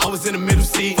last hit, I was in the middle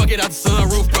seat. Fuck it out the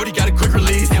sunroof, Brody got a quick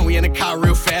release. And we in the car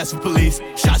real fast with police.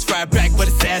 Shots fired back, but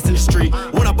it's ass in the street.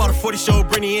 When I bought a 40 show,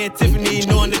 Brittany and Tiffany.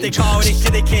 Knowing that they call it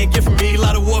shit they can't get from me. A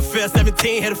lot of warfare,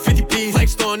 17, had a 50 piece.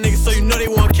 Flex on niggas, so you know they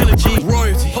want killing G.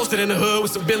 Royalty, posted in the hood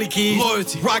with some Billy keys.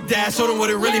 Loyalty, rock dash, show them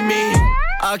what it really mean.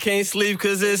 I can't sleep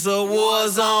cause it's a war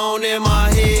zone in my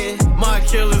head. My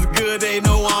killer's good, they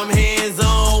know I'm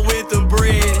hands-on with the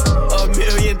bread. $1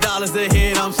 million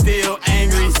ahead, I'm still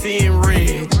angry, seeing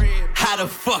red. How the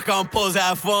fuck I'm supposed to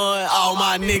have fun? All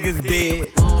my niggas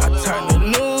dead. I turn the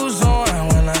news on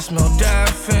when I smell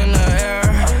death in the air.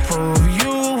 I prove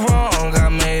you wrong, I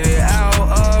made it out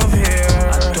of here.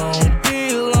 I don't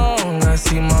belong, I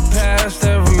see my past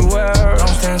everywhere. Don't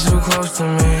stand too close to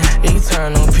me,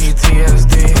 eternal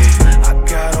PTSD. I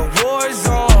got a war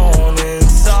zone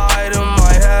inside of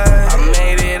my head. I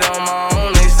made it on my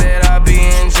own, they said I'd be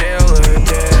in jail or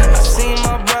dead. I seen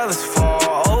my brothers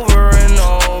fall over and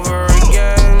over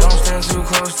again. Don't stand too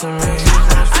close to me,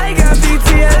 I got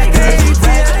PTSD.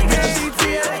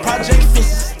 Project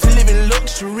fixes to live in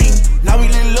luxury. Now we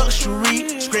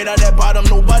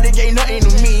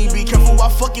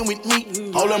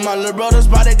All of my little brothers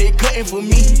spotted, they cutting for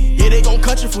me. Yeah, they gon'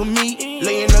 cut you for me.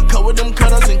 Lay in the cut with them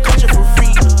cutters and cut you for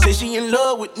free. Say she in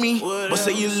love with me, but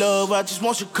say you love, I just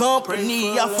want your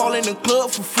company. I fall in the club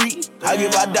for free. I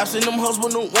give out daps and them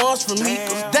husband the ones for me.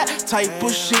 Cause that type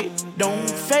of shit don't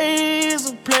phase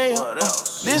a player.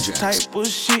 This type of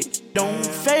shit don't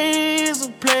phase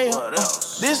a player.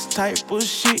 This type of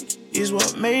shit is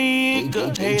what make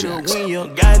a hater when you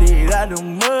got it out the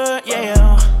mud,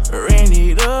 yeah. Ran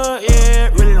it up, yeah.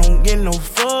 Really don't get no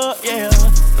fuck, yeah.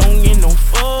 Don't get no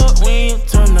fuck when you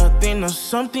turn nothing to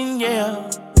something, yeah.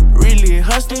 Really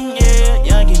hustling, yeah.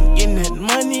 Y'all getting that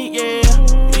money, yeah.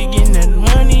 You getting that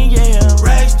money, yeah.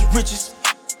 Rags to riches,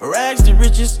 rags to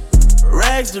riches,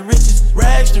 rags to riches,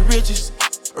 rags to riches,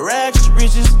 rags to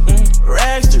riches,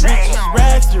 rags to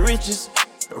riches,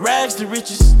 rags to riches, rags to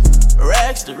riches,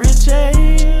 rags to riches,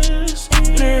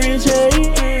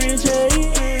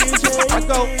 I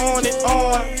go on and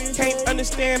on, can't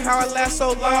understand how I last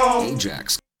so long.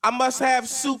 Ajax. I must have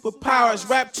superpowers,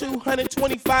 rap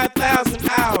 225,000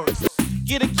 hours.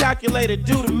 Get a calculator,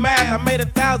 do the math. I made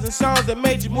 1,000 songs that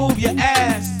made you move your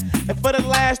ass. And for the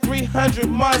last 300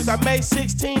 months, I made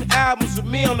 16 albums with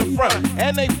me on the front,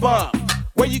 and they bump.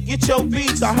 Where you get your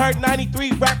beats? I heard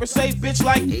 93 rappers say bitch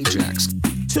like Ajax.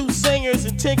 2 singers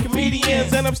and 10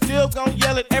 comedians, and I'm still gon'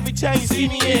 yell it every time you see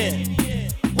me in.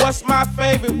 What's my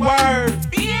favorite word?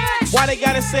 Bitch. Why they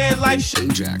gotta say it like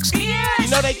shit? Ajax. You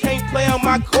know they can't play on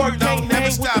my court, can't hang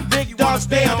with the big dogs,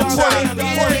 stay on the court.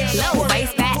 Low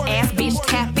waist, fat ass bitch,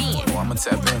 tap in. Oh, I'ma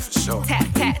tap in for sure. Tap,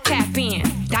 tap, tap in.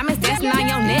 Diamonds dancing on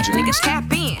your neck, nigga,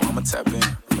 tap in. I'ma tap in.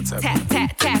 Tap,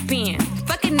 tap, tap in.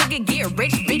 Fuck a nigga, get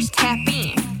rich, bitch, tap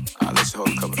in. I'll let you hold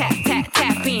a couple. Tap, tap,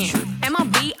 tap in.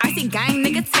 MLB, icy gang,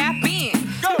 nigga, tap in.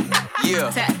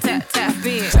 Yeah. Tap, tap, tap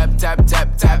in. Tap, tap,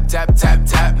 tap, tap, tap, tap,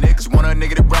 tap. Niggas, you want a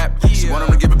nigga to rap. She want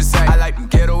him to give up the sack. I like them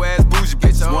ghetto ass bougie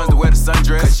bitches. Ones that wear the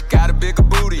sundress. Cause she got a bigger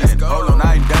booty. And hold on,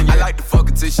 I ain't done yet. I like to fuck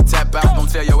until she tap out. Don't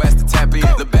tell your ass to tap in.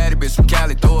 The baddie bitch from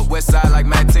Cali, throw up west side like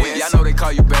Matt 10. Yeah, I know they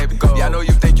call you baby. Yeah, I know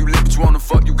you think you lit, but you wanna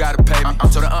fuck, you gotta pay me.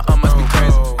 So the must be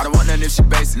crazy. I don't want nothing if she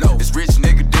basic. This rich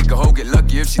nigga dick a hoe get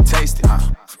lucky if she taste it.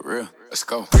 For real. Let's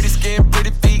go. Pretty skin, pretty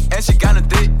feet, and she got a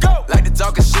dick. Go. Like to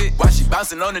talkin' shit while she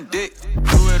bouncing on the dick.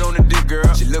 Do it on the dick,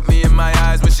 girl. She look me in my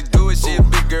eyes when she do it. She a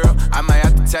big girl. I might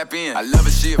have to tap in. I love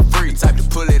it, she a freak. Type to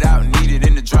pull it out and eat it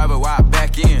in the driver while I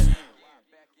back in.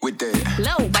 With that.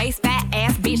 Low waist, fat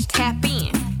ass bitch, tap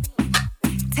in.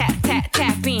 Tap, tap,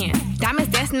 tap in. Diamonds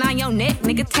dancing on your neck,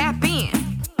 nigga, tap in.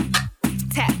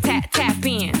 Tap, tap, tap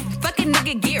in. Fuck a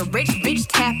nigga, get rich, bitch,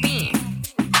 tap in.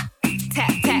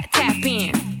 Tap, tap, tap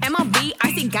in. MLB,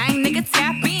 icy gang, nigga,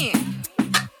 tap in.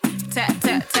 Tap,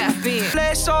 tap, tap in.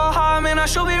 Play so hard, man, I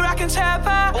should be rockin' tap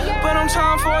out. But I'm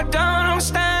time for a down, I'm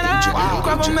stand out.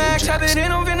 Grab a mag, tap it in,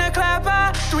 I'm finna clap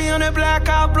out. 300 black,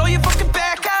 I'll blow your fucking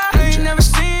back out. I ain't never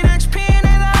seen XP in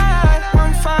their life.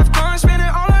 1-5 guns, spin it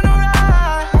all on the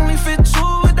ride. Only fit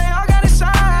 2, but they all got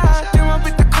inside. Then I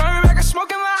beat the curb, I got smoke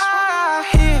in my eye.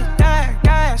 Hit that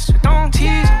gas, so don't tease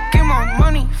it. Get my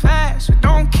money fast, so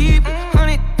don't keep it.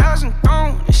 100,000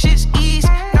 thrown, shit's easy.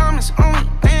 Diamonds only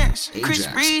dance, Chris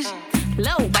Breezy.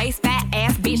 Low waist, fat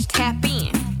ass bitch, tap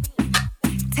in.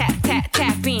 Tap, tap,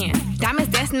 tap in.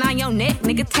 Diamonds dancing on your neck,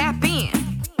 nigga, tap in.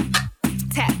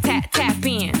 Tap, tap, tap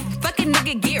in. Fuck a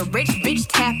nigga, get rich, bitch,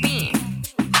 tap in.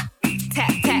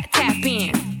 Tap, tap, tap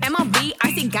in. MLB,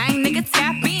 icy gang, nigga,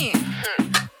 tap in.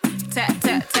 Tap,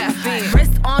 tap, tap in.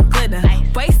 Wrist on glitter,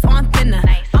 waist on thinner.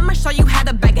 I'ma show you how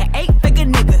to bag an 8-figure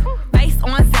nigga. Face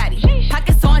on zaddy,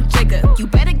 pockets on jigger. You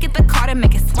better get the card and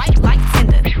make it swipe like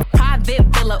Tinder. Private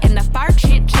villa in the fur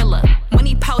chinchilla. When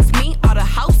he post me, all the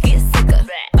house get sicker.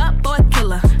 But boy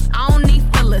killer, I don't need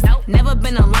fillers. Never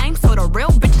been a lame, so the real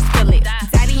bitches feel it.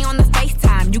 Daddy on the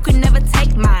FaceTime, you can never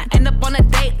take mine. End up on a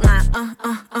dateline,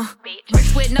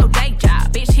 Rich with no day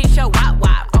job, bitch hit your wop.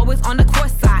 Always on the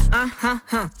course side,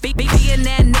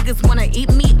 Billionaire niggas wanna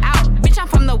eat me out. Bitch, I'm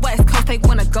from the West Coast, they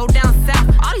wanna go down south.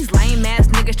 All these lame ass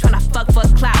niggas tryna fuck for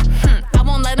clout. I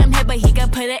won't let him hit, but he can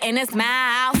put it in his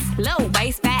mouth. Low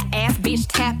waist, fat ass bitch,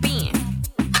 tap in.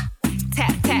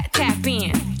 Tap, tap, tap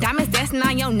in. Diamonds dancing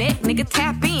on your neck, nigga,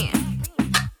 tap in.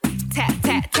 Tap,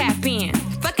 tap, tap in.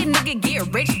 Fuck a nigga, get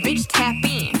rich, bitch, tap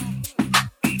in.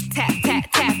 Tap, tap,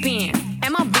 tap in.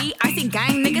 MLB, icy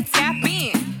gang, nigga, tap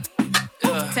in.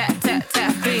 Tap, tap,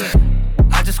 tap in.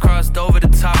 I just crossed over the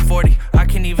top 40. I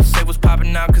can't even say what's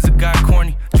popping out cause it got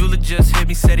corny. Jeweler just hit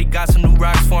me, said he got some new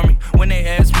rocks for me. When they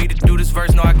asked me to do this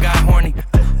verse, no, I got horny.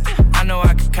 I know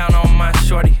I can count on my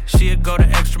shorty. She'd go the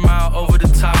extra mile over the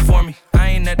top for me. I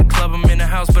ain't at the club, I'm in the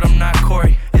house, but I'm not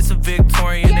Corey. It's a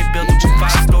Victorian, they built it with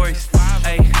 5 stories.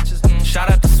 Hey,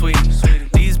 shout out to Sweetie.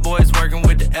 These boys working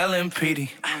with Ellen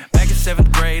Petey. Back in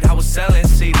 7th grade, I was selling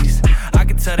CDs. I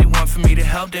could tell they want for me to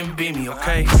help them beat me,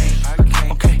 okay?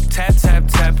 Okay, tap, tap,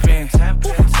 tap in.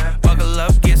 Buckle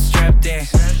up, get strapped in.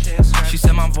 She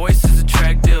said my voice is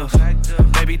attractive.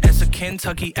 Baby, that's a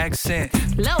Kentucky accent.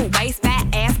 Low waist, fat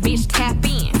ass bitch, tap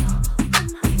in.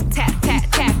 Tap, tap,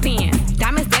 tap in.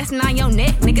 Diamonds dancing on your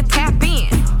neck, nigga, tap in.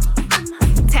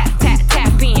 Tap, tap,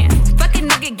 tap in. Fuck a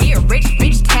nigga, get rich,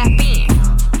 bitch, tap in.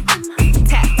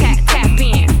 Tap, tap, tap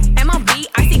in. MLB,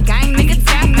 icy gang, nigga,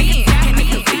 tap in.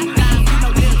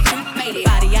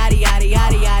 Body, yaddy, yaddy,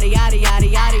 yaddy, yaddy, yaddy, yaddy,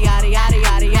 yaddy, yaddy, yaddy,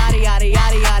 yaddy, yaddy, yaddy,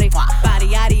 yaddy, yaddy. Body,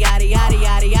 yaddy, yaddy, yaddy,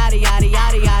 yaddy, yaddy, yaddy,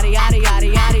 yaddy, yaddy, yaddy, yaddy,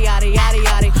 yaddy, yaddy, yaddy,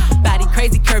 yaddy. Body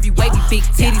crazy, curvy, wavy, big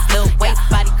titties, little waist.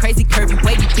 Body crazy, curvy,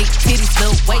 wavy, big titties,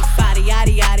 little waist. Body,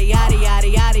 yaddy, yaddy, yaddy,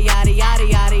 yaddy, yaddy, yaddy, yaddy,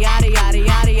 yaddy, yaddy, yaddy,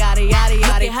 yaddy, yaddy, yaddy,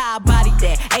 yaddy. Look at how I bodied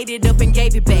that, ate it up and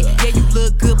gave it back. Yeah, you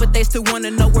look good, but they still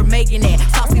wanna know we're making that.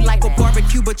 Saucy like a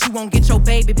barbecue, but you won't get your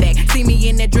baby back. See me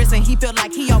in that dress and he felt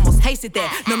like he almost tasted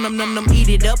that. Num num num num, eat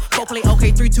it up. Go play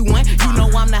okay, 3, 2, 1. You know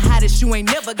I'm the hottest, you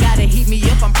ain't never gotta heat me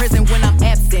up. I'm present when I'm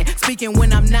absent, speaking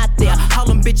when I'm not there. Call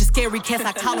them bitches scary cats,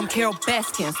 I call them Carol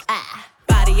Baskins.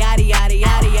 Body yaddy yaddy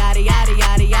yaddy yaddy yaddy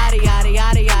yaddy yaddy yaddy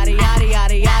yaddy yaddy yaddy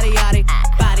yaddy yaddy yaddy.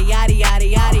 Body yaddy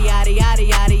yaddy yaddy yaddy yaddy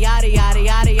yaddy yaddy yaddy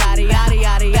yaddy yaddy yaddy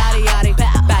yaddy yaddy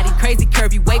yaddy. Body crazy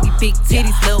curvy wavy big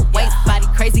titties little waist. Body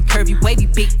crazy curvy wavy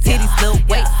big titties little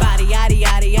waist. Body yaddy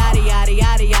yaddy yaddy yaddy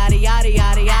yaddy yaddy yaddy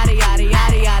yaddy yaddy yaddy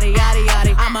yaddy yaddy yaddy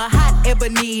yaddy. I'm a hot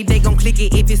ebony, they gon' click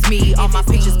it if it's me. All my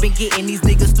pictures been getting these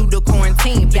niggas through the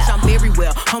quarantine. Bitch, I'm very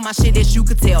well on my shit as you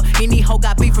could tell. Any hoe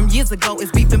got beef from years ago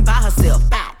is beefing by herself.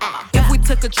 If we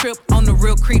took a trip on the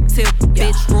real creep tip,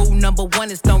 bitch, rule number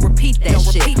 1 is don't repeat that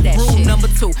shit. Rule number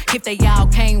 2, if they all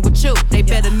came with you, they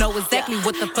better know exactly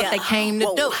what the fuck they came to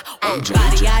do.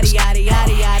 Body yaddy yaddy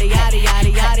yaddy yaddy yaddy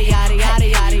yaddy yaddy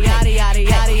yaddy yaddy yaddy yaddy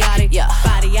yaddy yaddy yaddy.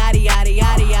 Body yaddy yaddy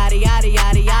yaddy yaddy yaddy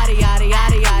yaddy yaddy yaddy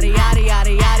yaddy yaddy yaddy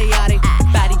yaddy yaddy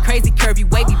yaddy. Body crazy curvy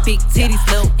wavy big titties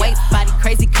little waist. Body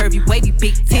crazy curvy wavy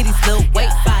big titties little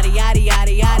waist. Body yaddy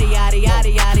yaddy yaddy yaddy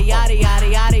yaddy yaddy yaddy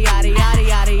yaddy yaddy yaddy yaddy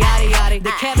yaddy yaddy yaddy.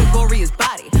 The category is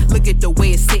body. Look at the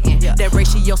way it's sitting. That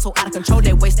ratio so out of control.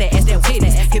 That waist, that ass, that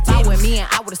titties. If I were me and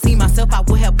I would've seen myself, I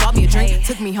would have bought me a drink.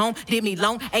 Took me home, did me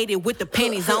long, ate it with the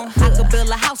pennies on. I could build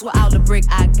a house with all the brick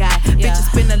I got.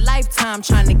 Bitches spend a lifetime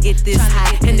trying to get this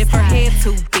high. And if her head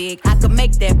too big, I could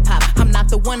make that pop. I'm not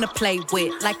the one to play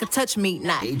with, like a touch me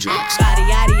not. Body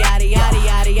yaddy yaddy yaddy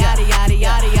yaddy yaddy yaddy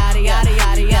yaddy yaddy yaddy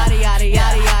yaddy yaddy yaddy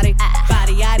yaddy yaddy.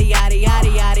 Body yaddy yaddy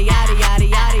yaddy yaddy yaddy yaddy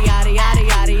yaddy yaddy yaddy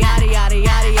yaddy yaddy yaddy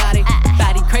yaddy yaddy.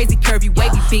 Body crazy curvy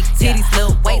wavy big titties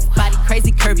little waist. Body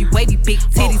crazy curvy wavy big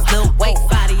titties little waist.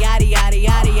 Body yaddy yaddy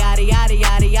yaddy yaddy yaddy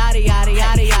yaddy yaddy yaddy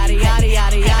yaddy yaddy yaddy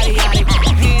yaddy yaddy yaddy.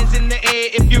 Hands in the air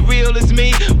if you're real as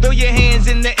me. Throw your hands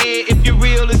in the air if you're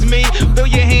real as me. Throw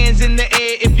your hands in the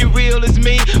air if you're real as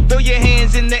me. Throw your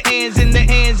hands in the hands in the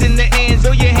hands in the hands.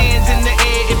 Throw your hands in the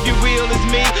air if you're real as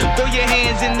me. Throw your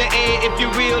hands in the air if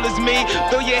you're real as me.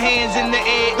 Throw your hands in the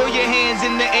air. Throw your hands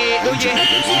in the air. Throw your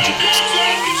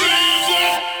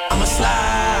I'ma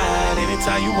slide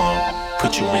anytime you want.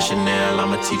 Put you in Chanel,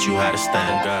 I'ma teach you how to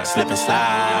stand. Slip and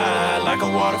slide like a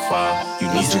waterfall.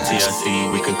 You need some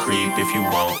TLC, we can creep if you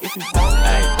want.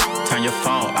 Hey, turn your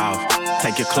phone off,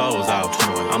 take your clothes off.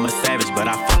 I'm a savage, but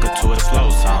I fuck her to a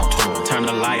slow song. Turn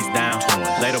the lights down,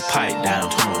 lay the pipe down.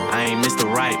 I ain't Mr.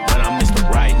 Right, but I'm Mr.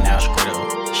 Right now.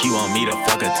 She want me to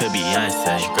fuck her to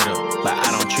Beyonce, but I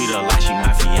don't treat her like she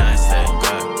my fiance.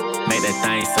 Make that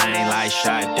thing sing like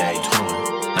Sade.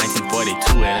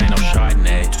 1942, it ain't no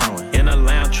Chardonnay. In a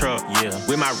lamb truck,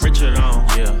 with my Richard on.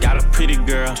 Got a pretty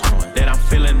girl that I'm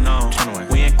feeling on.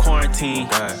 We in quarantine,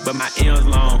 but my M's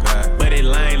long. But it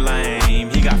lame,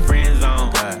 he got friends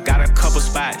on. Got a couple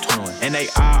spots, and they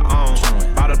all on.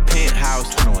 Bought a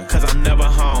penthouse, cause I'm never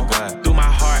home. Threw my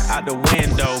heart out the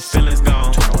window, feelings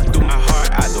gone. Threw my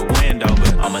heart out the window,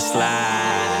 but I'ma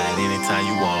slide anytime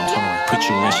you want. Put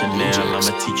you in Chanel,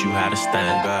 I'ma teach you how to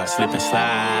stand. Slip and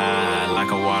slide like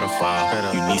a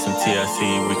waterfall. You need some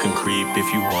TLC, we can creep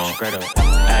if you want.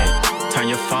 Hey, turn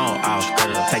your phone off,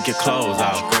 take your clothes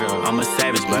off. I'm a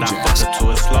savage, but I fuck her to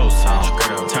a slow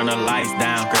song. Turn the lights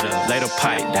down, lay the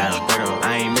pipe down.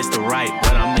 I ain't Mr. Right,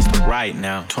 but I'm Mr. Right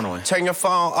now. 21. Turn your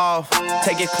phone off,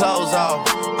 take your clothes off.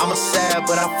 I'm a sad,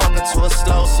 but I fuck her to a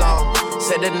slow song.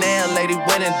 Said the nail lady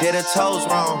went and did her toes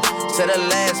wrong. Said the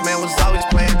last man was always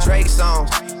playing Drake songs.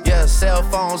 Yeah, cell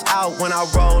phones out when I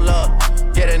roll up.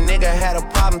 Yeah, the nigga had a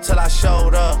problem till I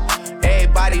showed up.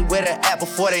 Everybody with an app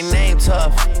before they name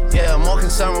tough. Yeah, more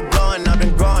concerned with blowing up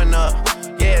than growing up.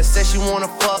 Yeah, said she wanna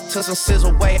fuck till some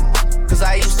sizzle wait. Cause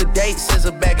I used to date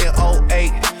SZA back in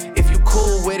 08. If you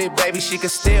cool with it, baby, she can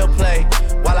still play.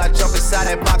 While I jump inside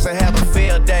that box and have a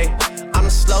field day. I'm the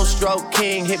slow stroke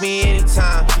king, hit me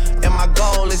anytime. And my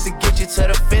goal is to get you to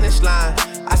the finish line.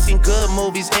 I seen good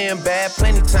movies and bad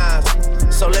plenty times.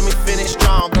 So let me finish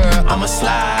strong, girl. I'ma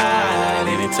slide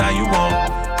anytime you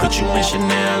want. Put you in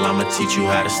Chanel, I'ma teach you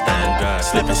how to stand.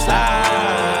 Slip and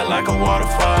slide like a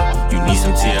waterfall. You need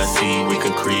some TLC, we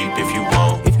can creep if you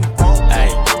want. Hey,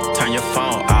 turn your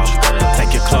phone off,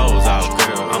 take your clothes off.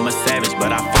 I'm a savage,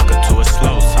 but I fuck her to a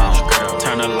slow song.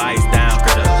 Turn the lights down,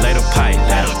 lay the pipe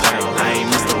down. I ain't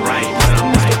Mr. Right, but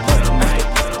I'm right.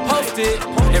 Posted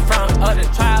in front of the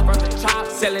tribe,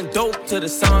 selling dope till the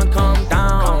sun come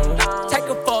down. Take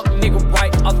a fuck nigga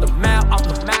right off the map.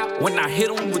 When I hit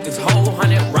him with this whole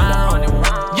 100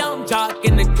 round. Young jock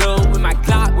in the club with my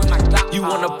Glock. You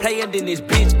wanna play and then this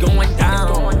bitch going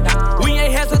down. We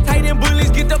ain't hesitating,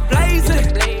 bullies get the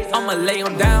blazing. I'ma lay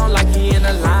him down like he in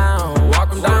a lounge.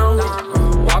 Walk him down,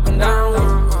 walk him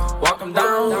down, walk him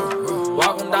down,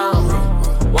 walk him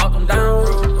down, walk him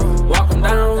down, walk him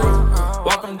down,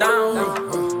 walk him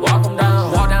down, walk him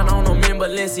down. Walk down on them in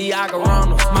Balenciaga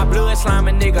Ronalds. My blood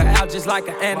sliming nigga out just like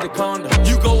an anaconda.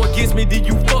 You go against me, then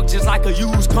you fuck just like a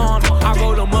used condom. I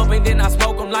roll them up and then I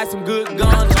smoke them like some good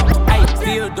guns. Hey,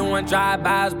 still doing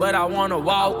drive-bys, but I wanna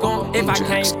walk them. If I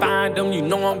can't find them, you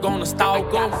know I'm gonna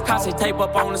stalk them. Cause tape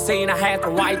up on the scene, I had to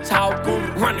white talk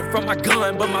them. Running from my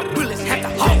gun, but my bullets had to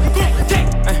hawk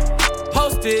them.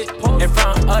 Posted in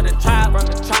front of the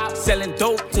tribe, selling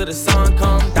dope till the sun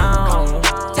come down.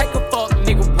 Take a fuck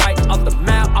nigga right off the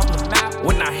map.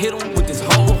 When I hit him with this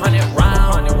whole 100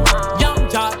 round. Young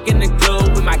jock in the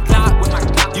club with my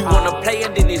Glock. You wanna play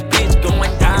and then this bitch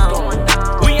going down.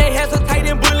 We ain't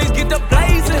hesitating, bullies get the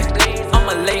blazing.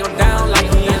 I'ma lay him down like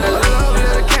he in a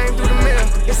love came through the mirror.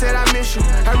 It said I miss you.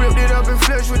 I ripped it up and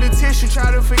flushed with the tissue.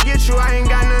 Try to forget you. I ain't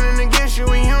got nothing against you.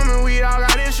 We human, we all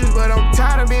got issues, but I'm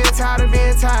tired of being tired.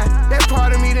 That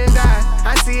part of me done died.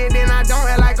 I see it, then I don't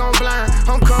act like I'm blind.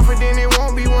 I'm confident it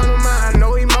won't be one of mine. I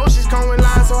know emotions come with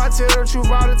lies, so I tell the truth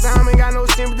all the time. Ain't got no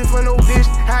sympathy for no bitch.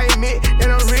 I admit that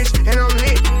I'm rich and I'm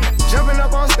lit. Jumping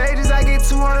up on stages, I get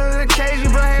 200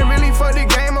 occasions. Bro, had really fucked the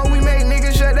game up. We make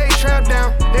niggas shut they trap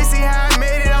down. They see how I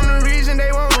made it, I'm the reason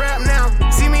they won't rap now.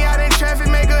 See me out in traffic,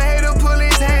 make a hater pull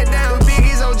his hat down. The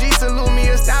biggest OG salute me,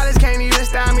 a stylist can't even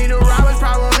style me. The robbers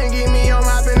probably wanna get me, I'm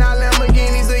hopping out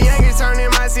Lamborghinis. The youngest turn in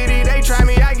my city, they try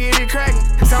me, I get it cracking.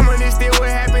 Some of this still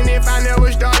would happen if I never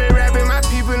started rapping. My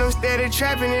people them steady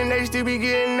trapping and they still be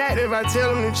getting active. I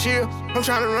tell them to chill, I'm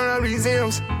trying to run up these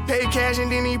M's. Pay cash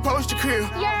and then he post the crib.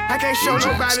 I can't show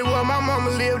nobody where my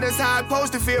mama live, that's how I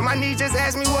supposed to feel. My niece just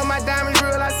asked me what my diamonds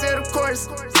real, I said of course.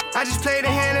 I just played the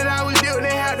hand that I was dealt,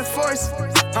 they had the force.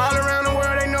 All around the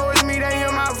world they know it's me, they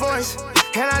hear my voice.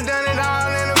 And I done it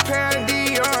all in a pair of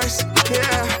Dior's,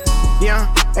 yeah. Young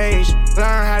age,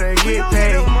 learn how to get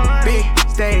paid. Big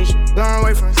stage, long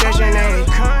way from Section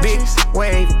 8. Big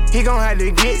wave, he gon' have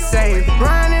to get saved.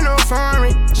 Riding in no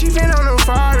foreign, she been on the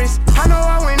forest. I know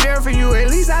I went there for you, at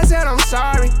least I said I'm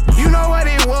sorry. You know what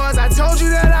it was, I told you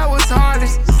that I was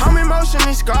hardest. I'm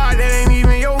emotionally scarred, that ain't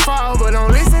even your fault. But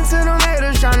don't listen to them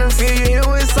haters tryna feel you here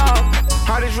with salt.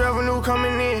 All this revenue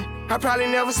coming in, I probably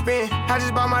never spend. I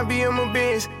just bought my BM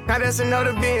Benz, now that's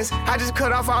another Benz. I just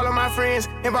cut off all of my friends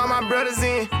and brought my brothers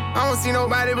in. I don't see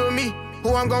nobody but me,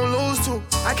 who I'm gon' lose to.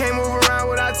 I can't move around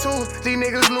without tools, these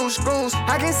niggas lose screws.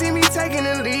 I can see me taking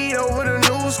the lead over the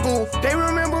new school. They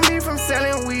remember me from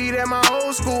selling weed at my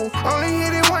old school. Only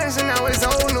hit it once and now it's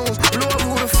old news. Blew up,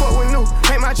 who the fuck would knew?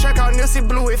 Make my track out Nipsey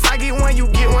Blue. If I get one, you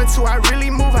get one too. I really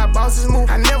move how bosses move.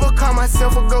 I never call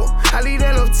myself a goat, I leave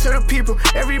that up to the people.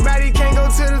 Everybody can't go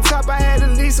to the top, I had to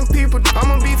leave some people.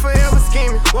 I'ma be forever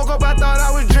scheming. Woke up, I thought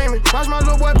I was dreaming. Watch my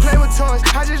little boy play with toys,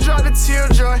 I just dropped a tear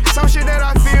joy. Some shit that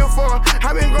I feel for.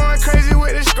 I've been going crazy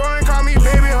with the scoring, call me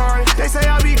baby hard. They say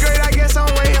I'll be great, I guess I'm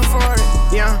waiting for it.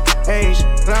 Young age,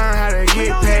 learn how to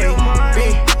get paid.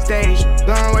 Big stage,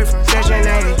 long way from Section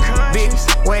 8. Big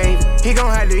wave, he gon'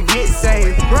 have to get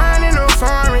saved. Riding in no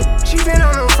foreign, she been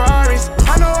on the forest.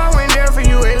 I know I went there for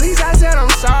you, at least I said I'm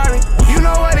sorry. You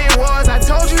know what it was, I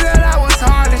told you that I was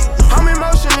hardest. I'm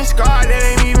emotionally scarred, that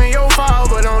ain't even your fault.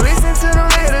 But don't listen to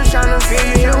them haters tryna feel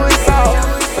you here with salt.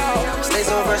 Stay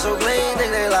so fresh, so clean,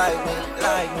 think they like me.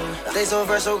 They so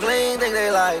fresh, so clean, think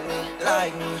they like me.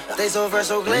 They so fresh,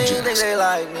 so clean, think they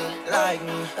like me.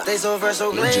 They so fresh,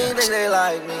 so clean, think they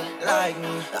like me.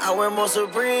 I wear more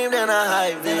Supreme than a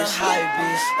hype beast.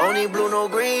 Only blue, no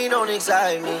green, don't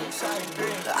excite me.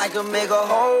 I can make a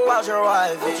hoe out your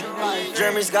wifey.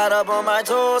 Jeremy's got up on my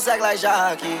toes, act like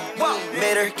Shocky.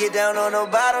 Made her get down on the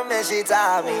bottom and she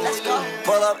tied me.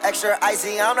 Pull up extra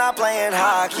icy, I'm not playing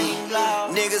hockey.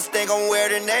 Niggas think I'm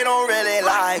weird and they don't really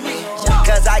like me.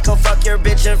 Cause I can fuck your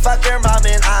bitch and fuck your mom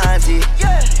and auntie.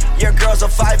 Your girl's a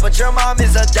 5, but your mom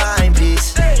is a dime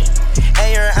piece.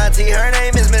 And your auntie, her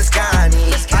name is Miss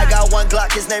Connie. I got one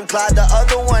Glock, his name Clyde, the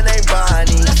other one named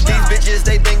Bonnie. These bitches,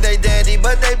 they think they dandy,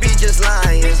 but they be just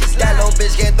lying. That little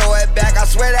bitch can't throw it back, I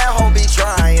swear that hoe be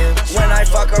trying. When I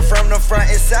fuck her from the front,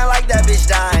 it sound like that bitch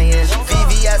dying.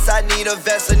 VVS, I need a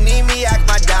vest, so need me act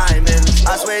my diamond.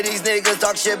 I swear these niggas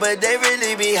talk shit, but they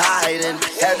really be hiding.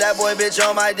 Had that boy bitch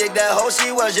on my dick, that hoe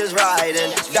she was just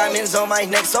riding. Diamonds on my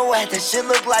neck, so wet, that shit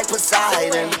look like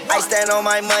Poseidon. I stand on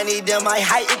my money, then my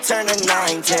height, it turn to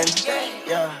 9'10".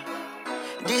 Yeah.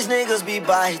 These niggas be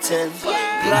biting.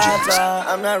 Plata,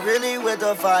 I'm not really with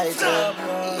the fighting.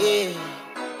 Yeah.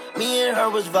 Me and her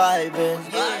was vibing.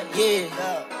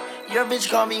 Yeah. Your bitch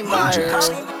call me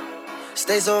Myron.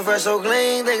 Stay so fresh, so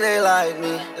clean, think they like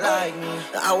me.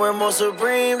 I wear more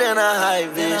Supreme than a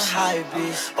hype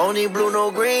beast. Only blue,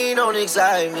 no green, don't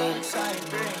excite me.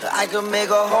 I can make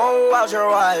a hoe out your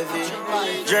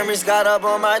wifey. Jeremy's got up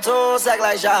on my toes, act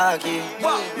like Shocky.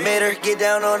 Made her get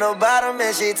down on the bottom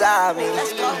and she tied me.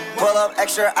 Pull up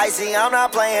extra icy, I'm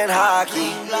not playing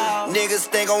hockey. Niggas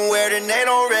think I'm weird and they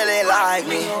don't really like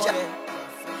me.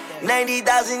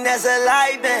 90,000, that's a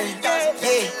lie, man.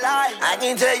 Yeah, I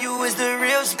can tell you it's the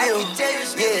real spill.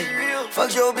 Yeah,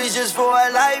 fuck your bitch just for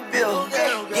a light bill.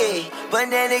 Yeah,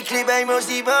 banana clip ain't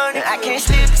mostly burning. I can't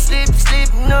slip,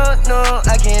 no,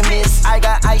 I can't miss. I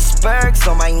got icebergs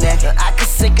on my neck. I could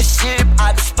sink a ship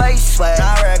out of space, but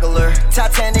not regular.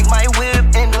 Titanic, my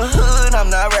whip in the hood,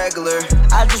 I'm not regular.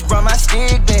 I just brought my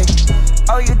stick, baby.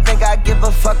 Oh, you think I give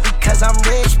a fuck because I'm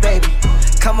rich, baby?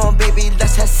 Come on, baby,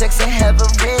 let's have sex and have a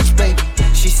rich, baby.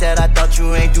 She said, I thought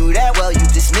you ain't do that well, you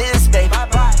dismissed, baby.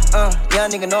 Young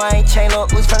nigga know I ain't chain Lil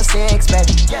Uzi from 6,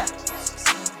 baby.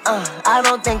 I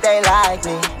don't think they like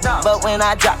me, but when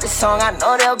I drop this song, I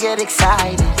know they'll get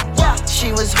excited.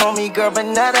 She was homie girl, but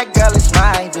now that girl is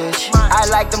my bitch. I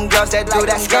like them girls that do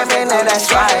that scamming and that's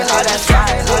right.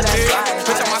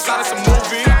 Bitch, I'm outside of some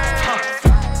movie.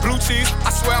 Blue cheese,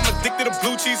 I swear I'm addicted to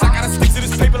blue cheese. I gotta stick to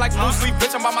this paper like blue sleep.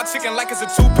 Bitch, I'm by my chicken like it's a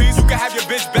 2-piece. You can have your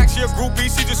bitch back, she a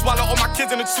groupie. She just swallow all my kids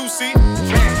in a 2-seat.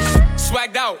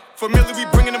 Swagged out, familiar, we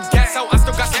bringing them gas out. I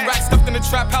still got some racks stuffed in the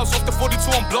trap house. Off the 42,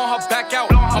 I'm blowing her back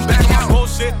out. I'm back on my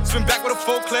bullshit, spin back with a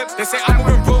full clip. They say I'm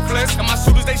moving ruthless, and my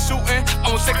shooters they shooting. I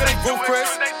won't take her, they roof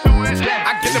Chris.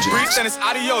 I get the breeze, then it's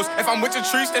adios. If I'm with your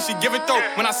trees, then she give it though.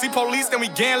 When I see police, then we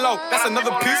gang low. That's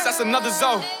another piece, that's another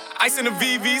zone. Ice in the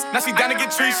VVs, now she down to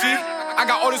get treachy. I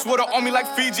got all this water on me like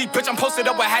Fiji. Bitch, I'm posted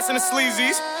up with hats and the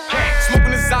sleazies. Smoking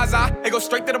the Zaza, it go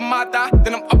straight to the mata.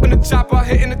 Then I'm up in the chopper,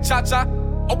 hitting the cha-cha.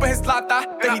 Open his lata,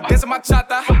 then he dancing my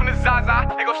chata. Smoking the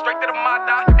Zaza, it go straight to the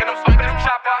mata. Then I'm up in the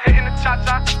chopper, hitting the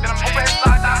cha-cha. Then I'm open his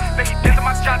lata, then he dancing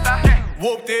my chata.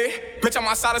 Whooped it, bitch, I'm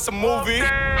outside of some movie.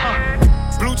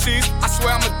 Blue cheese, I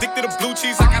swear I'm addicted to blue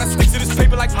cheese. I gotta stick to this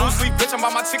paper like blue sleep. Bitch, I'm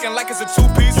by my chicken like it's a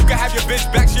 2-piece. You can have your bitch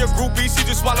back, she a groupie. She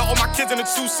just swallow all my kids in a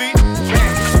 2-seat.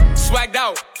 Swagged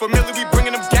out, familiar, we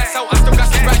bringing them gas out. I still got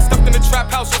some racks stuffed in the trap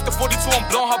house. Off the 42, I'm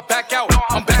blowing her back out.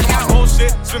 I'm back on my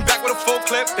bullshit, spin back with a full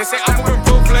clip. They say I'm moving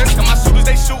ruthless, and my shooters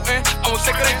they shooting. I won't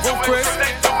take her, they roof Chris.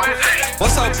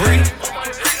 What's up, Bree?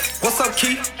 What's up,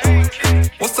 Keith?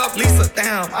 What's up, Lisa?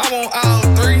 Damn, I want all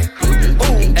 3.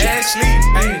 Ooh, Ashley,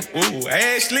 hey, ooh,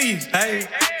 Ashley, hey.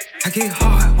 I get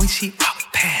hard when she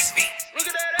walk past me.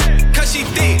 Cause she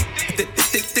thick.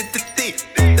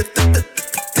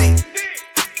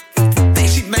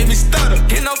 She made me stutter.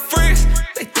 Get no friends.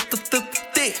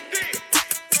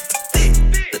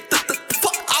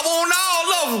 I want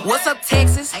all of them. What's up,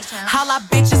 Texas? How our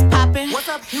bitches poppin'? What's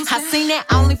up, Houston? I seen that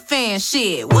OnlyFans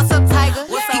shit. What's up, Tiger?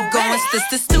 He going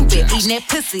stupid, eating that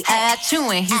pussy, eye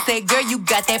chewing. He said, girl, you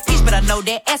got that peach, but I know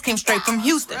that ass came straight from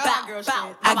Houston.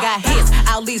 I got hits,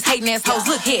 all these hating ass hoes,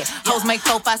 look here. Hoes make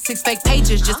 4, 5, 6 fake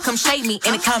pages, just come shade me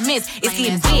in the comments. It's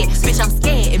getting dead, bitch, I'm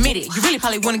scared, admit it. You really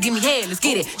probably wanna give me head, let's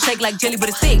get it. Shake like jelly, but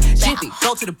it's thick. Jiffy,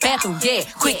 go to the bathroom, yeah,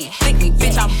 quickie, thick me,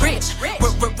 bitch, I'm rich.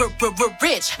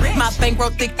 Rich. My bankroll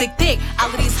thick. All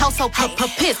of these hoes so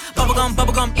piss.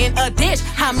 Bubblegum in a dish.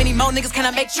 How many more niggas can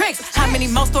I make tricks? How many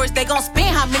more stories they gon'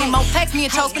 spin? How many more texts me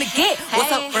and Cho's finna get?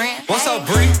 What's up, friend? What's up,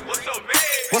 Bree?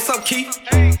 What's up, Keith?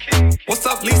 What's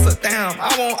up, Lisa? Damn,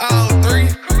 I want all three.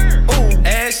 Ooh,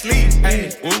 Ashley, hey,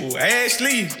 ooh,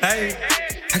 Ashley, hey.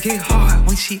 I get hard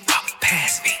when she walk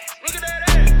past me.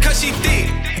 Cause she thick.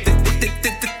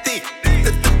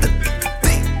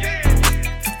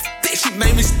 She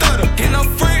made me stutter. And I'm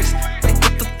friends.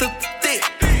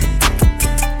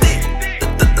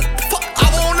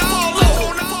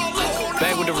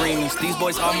 These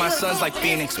boys all my sons like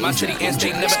Phoenix. My city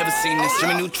instinct, never ever seen this.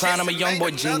 Jimmy Neutron, I'm a young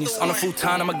boy genius. On a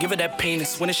futon, I'ma give it that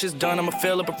penis. When this shit's done, I'ma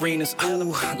fill up arenas.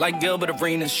 Ooh, like Gilbert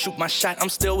Arenas. Shoot my shot, I'm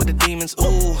still with the demons.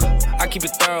 Ooh, I keep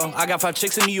it thorough. I got 5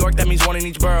 chicks in New York, that means 1 in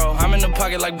each borough. I'm in the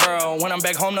pocket like Burrow. When I'm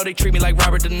back home, no, they treat me like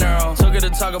Robert De Niro. Took her to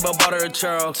Taco Bell, bought her a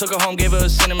churro. Took her home, gave her a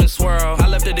cinnamon swirl. I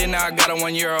left it in, now I got her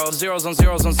 €1. Zeros on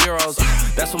zeros on zeros.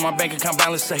 That's what my bank account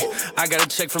balance say. I got a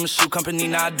check from a shoe company,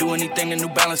 now I do anything the New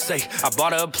Balance say. I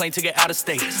bought her a plane ticket out of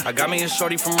state. I got me a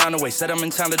shorty from Roundaway, said I'm in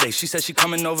town today. She said she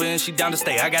coming over and she down to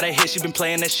stay. I got a hit, she been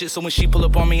playing that shit, so when she pull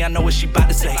up on me, I know what she bout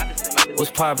to say.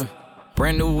 What's poppin'?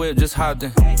 Brand new whip, just hopped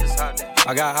in.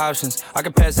 I got options, I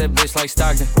can pass that bitch like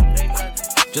Stockton.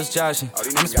 Just joshing,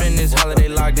 I'ma spend this holiday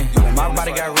locked in. My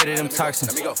body got rid of them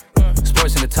toxins.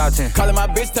 Sports in the top 10. Callin' my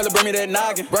bitch, tell her bring me that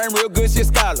noggin. Brain real good, she a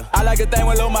scholar. I like a thing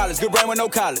with low mileage, good brain with no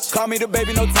college. Call me the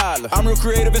baby, no Tyler. I'm real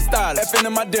creative and stylish. F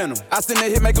in my denim. I send that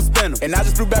hit, make them spin 'em. And I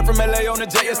just flew back from LA on the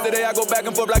jet yesterday. I go back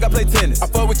and forth like I play tennis. I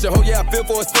fuck with your hoe, yeah, I feel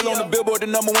for it. Still on the Billboard, the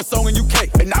 #1 song in UK.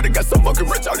 And now they got so fucking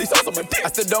rich, all these hoes on my dick. I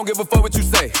still don't give a fuck what you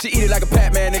say. She eat it like a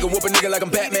Pac-Man, nigga. Whoop a nigga like I'm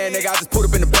Batman, nigga. I just put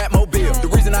up in the Batmobile. The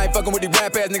reason I ain't fucking with these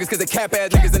rap ass niggas, cause they cap ass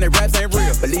niggas and they raps ain't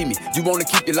real. Believe me, you wanna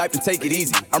keep your life and take it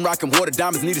easy. I'm rocking water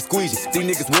diamonds, need a squeegee.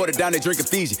 These niggas water down, they drinking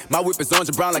Fiji. My whip is orange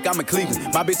and brown like I'm in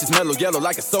Cleveland. My bitch is mellow yellow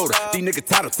like a soda. These niggas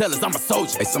title tellers, I'm a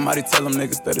soldier. Hey, somebody tell them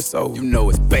niggas that it's over. You know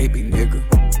it's baby, nigga.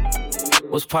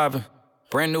 What's poppin'?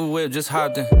 Brand new whip, just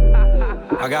hopped in.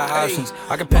 I got options,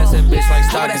 I can pass that bitch like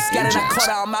Stockton. I caught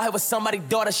her, I'm out here with somebody's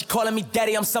daughter. She calling me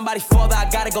daddy, I'm somebody's father. I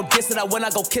gotta go diss it, I when I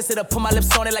go kiss it. I put my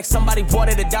lips on it like somebody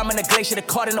watered it. Diamond in the glacier, the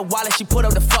card in the wallet. She put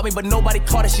up to fuck me, but nobody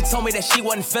caught it. She told me that she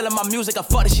wasn't feeling my music. I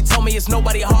fucked it, she told me it's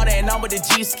nobody harder. And I'm with the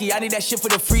G-ski, I need that shit for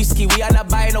the free ski. We are not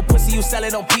buying no pussy, you sell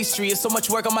it on Peachtree. It's so much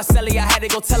work on my celly, I had to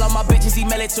go tell all my bitches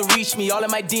email it to reach me. All in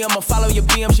my DM, I follow your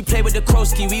BM. She played with the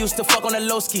Krosky, we used to fuck on the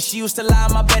low ski. She used to lie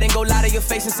on my bed and go lie to your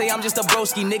face and say I'm just a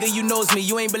broski. Nigga, you knows me,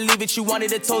 you ain't believe it, you wanted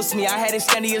to toast me. I had it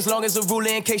standing as long as a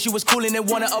ruler in case you was coolin' and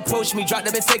wanna approach me. Dropped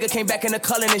the Bentayga, came back in the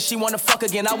color and she wanna fuck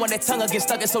again. I want that tongue again,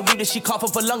 stuck it so deep that she cough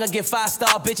up a lung again.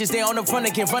 5-star bitches, they on the run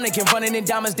again, running in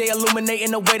diamonds, they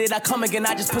illuminating the way that I come again.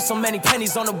 I just put so many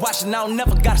pennies on the watch and I don't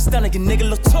never got a stun again, nigga.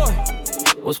 Latour.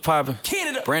 What's poppin'?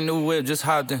 Brand new whip, just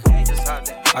hopped in.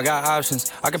 I got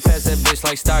options, I can pass that bitch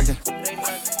like Stockton.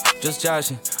 Just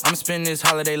joshing, I'ma spend this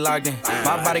holiday locked in.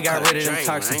 My body got rid of them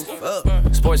toxins.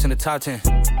 Sports in the top 10.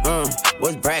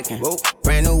 What's brackin'?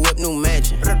 Brand new whip, new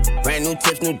mansion. Brand new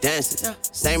tips, new dances.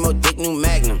 Same old dick, new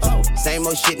magnums. Same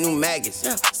old shit, new maggots.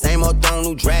 Same old throne,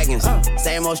 new dragons.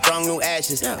 Same old strong, new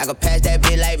ashes. I can pass that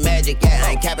bitch like magic, yeah.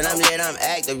 I ain't capping, I'm lit, I'm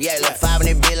active, yeah. Look 5 in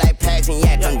that bitch like Pax and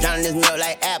Yak. I'm drowning this milk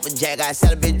like Applejack. I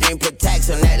sell a bitch dream, put tax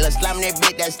on that. Look, slime that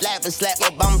bitch, that slap and slap.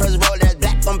 Obama press roll, that's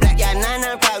black on black. Yeah,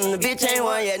 99 problems, the bitch ain't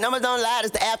one yet. Numbers don't lie,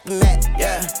 it's the aftermath,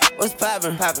 yeah. What's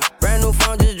poppin'? Brand new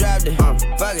phone, just dropped it.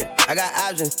 Fuck it, I got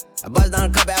options. I bust down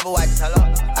a couple Apple Watches. Hello?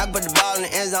 I can put the ball in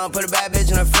the end zone, put a bad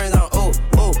bitch in her friend zone. Ooh,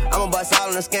 ooh, I'ma bust all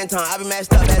in the skin tone. I be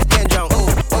matched up as skin drone. Ooh,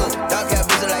 ooh, dark hair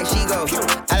bitch like she go.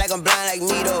 I like I'm blind like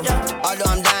me though. Although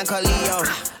I'm dying called Leo,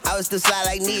 I was still slide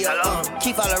like Neo.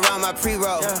 Keep all around my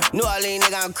pre-roll. New Orleans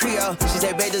nigga, I'm Creole. She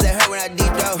said, babe, does it hurt when I deep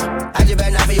though? I just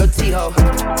better not for your T-ho.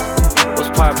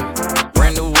 What's poppin'?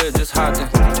 Brand new whip, just hopped in.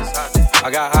 I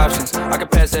got options, I can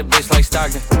pass that bitch like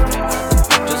Stockton.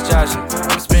 Just joshing,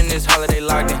 I'm spending this holiday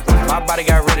locked in. My body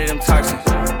got rid of them toxins.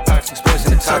 Sports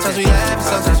in the top 10. Sometimes we laugh,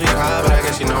 sometimes we cry, but I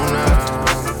guess you know now.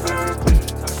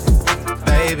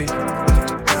 Baby,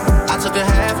 I took a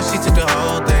half and she took the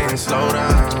whole thing and slow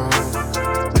down.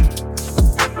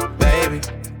 Baby,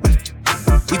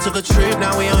 we took a trip,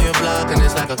 now we on your block and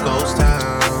it's like a ghost town.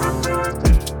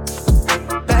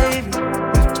 Baby,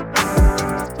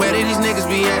 where did these niggas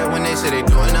be at when they say they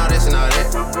doing all this and all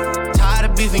that? Tired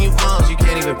of beefing you bums, you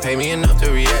can't even pay me enough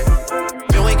to react.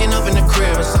 Been waking up in the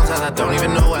crib and sometimes I don't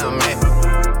even know where I'm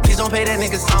at. Please don't play that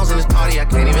nigga songs in this party, I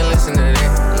can't even listen to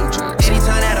that.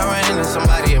 Anytime that I run into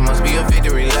somebody, it must be a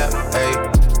victory lap. Hey,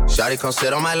 shawty come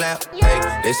sit on my lap. Hey,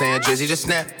 they saying Drizzy just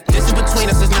snap. This in between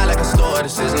us is not like a store,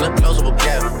 this isn't a closable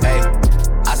gap. Hey,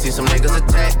 I see some niggas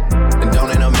attack and don't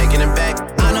end up making it back.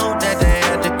 I know that they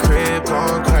at the crib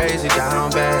going crazy,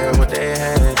 down bad. What they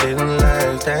had didn't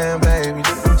last, damn baby.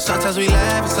 Sometimes we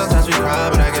laugh and sometimes we cry,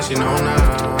 but I guess you know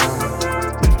now.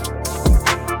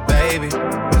 Baby,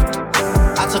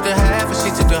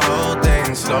 took the whole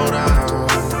thing, slow down.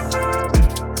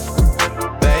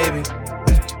 Baby,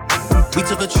 we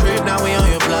took a trip, now we on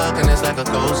your block, and it's like a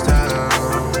ghost town.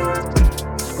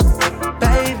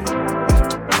 Baby,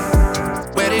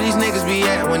 where did these niggas be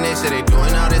at when they say they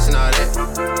doing all this and all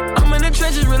that? I'm in the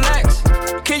trenches, relax.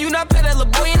 Can you not pay that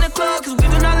little boy in the club? Cause we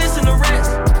do not listen to rats.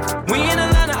 We in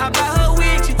Atlanta, I buy her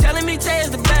wig. She telling me Tay is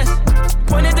the best.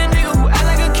 Pointed the nigga who act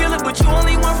like a killer, but you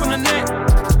only one from the net.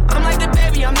 I'm like the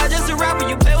baby, I'm not just a rapper.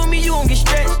 You play with me, you won't get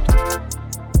stretched.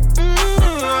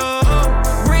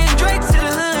 Bring Drake to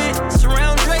the hood.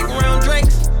 Surround Drake, round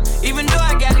Drakes. Even though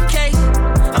I got a case,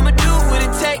 I'ma do what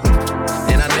it take.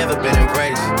 And I never been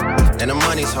embraced, and the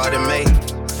money's hard to make.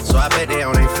 So I bet they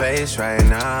on their face right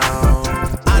now.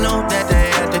 I know that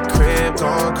they at the crib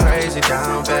going crazy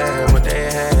down bad. What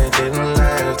they had didn't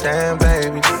last, damn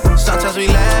baby. Sometimes we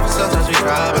laugh and sometimes we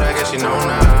cry, but I guess you know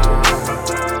now.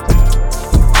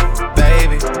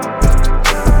 Baby,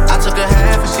 I took a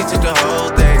half and she took the whole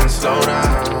thing, slow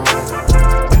down.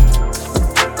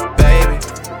 Baby,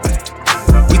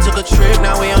 we took a trip,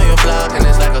 now we on your block, and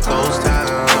it's like a ghost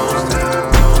town.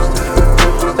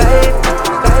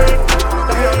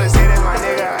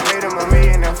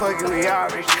 Fuck you, we all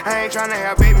rich. I ain't tryna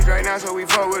have babies right now, so we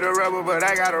fuck with a rubber, but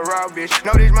I got a raw bitch.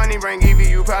 Know this money bring Evie,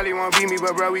 you probably won't beat me,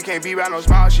 but bro, we can't be by no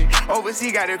small shit.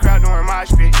 Overseas got the crowd doing mosh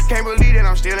pit. Can't believe that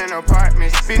I'm still in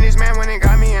apartments. Businessman went and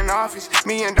got me in office. $1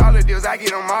 million deals, I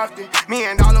get them often. $1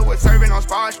 million was serving on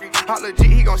Spar Street. All legit,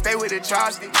 he gon' stay with the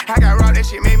chopstick. I got raw, that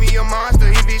shit made me a monster.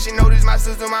 He bitch, she noticed my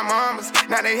sister, my mamas.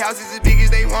 Now they houses as big as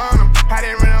they want them. I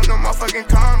didn't run up no motherfucking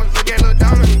commas. Look at Lil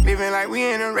Dominic. Living like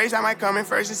we in a race, I might come in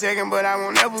first and second, but I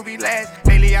won't ever be last.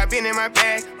 Lately I been in my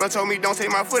bag, bro told me don't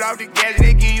take my foot off the gas.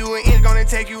 They give you an inch, gonna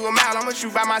take you a mile. I'ma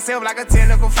shoot by myself like a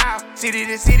technical foul. City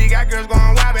to city, got girls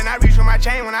going wild, and I reach for my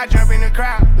chain when I jump in the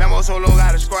crowd. Lambo Solo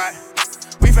got a squad.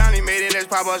 We finally made it, let's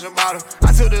pop us a bottle.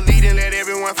 I took the lead and let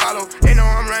everyone follow. They know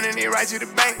I'm running it right to the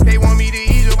bank. They want me to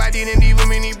ease up, I didn't leave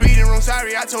them in the breathing room.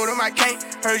 Sorry, I told them I can't.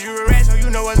 Heard you a rat, so you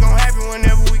know what's gonna happen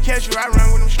whenever we catch you. I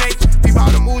run with them snakes. Peep all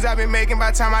the moves I've been making,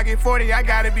 by the time I get 40, I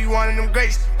gotta be one of them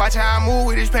greats. Watch how I move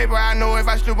with this paper, I know if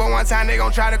I slip on one time, they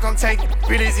gon' try to come take it.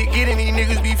 Real as it getting, these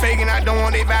niggas be faking. I don't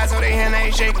want they vibes, so they hand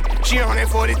ain't shaking. She on that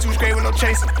 42 straight with no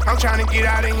chaser. I'm trying to get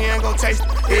out of here and go taste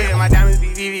it. Yeah, my diamonds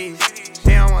be VVs.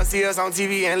 They don't wanna see us on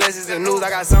TV unless it's the news. I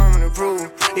got something to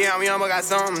prove. Yeah, I'm young, but got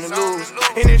something to lose.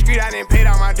 In the street, I done paid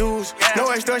all my dues.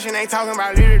 No extortion, ain't talking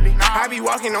about literally. I be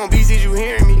walking on beats, is you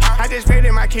hearing me? I just pray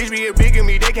that my kids be a bigger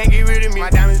me. They can't get rid of me.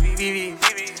 My diamonds be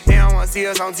VVs. They don't wanna see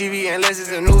us on TV unless it's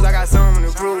the news. I got something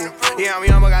to prove. Yeah, I'm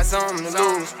young, but got something to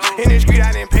lose. In the street,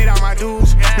 I done paid all my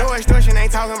dues. No extortion,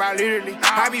 ain't talking about literally.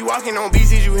 I be walking on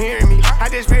beats, is you hearing me? I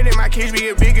just pray that my kids be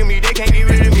a bigger me. They can't get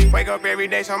rid of me. Wake up every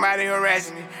day, somebody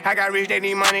harassing me. I got rich, they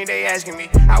need money, they asking me.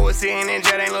 I was sitting in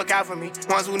jail, they look out for me.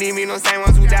 Ones who need me, no same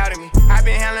ones who doubted me. I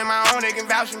been handling my own, they can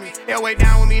vouch for me. They'll way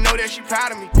down with me, know that she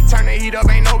proud of me. Turn the heat up,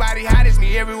 ain't nobody hot as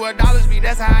me. Everywhere dollars be,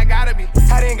 that's how I gotta be.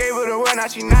 I done gave her the word, now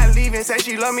she not leaving. Say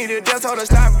she love me to death, told her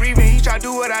stop breathing. He try to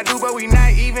do what I do, but we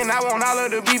not even. I want all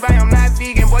of the beef, I am not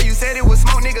vegan. Boy, you said it was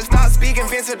smoke, niggas stop speaking.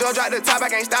 Vince door, drop the top, I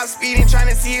can't stop speeding.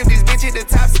 Tryna see if this bitch hit the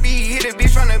top speed. Hit a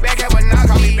bitch from the back, have a knock.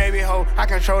 Call me baby ho, I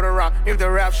control the rock. If the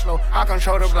rap slow, I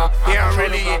control the block. Yeah, I'm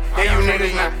really it. Yeah, you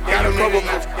niggas not. Yeah, you niggas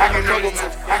not. I can really it.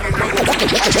 I can really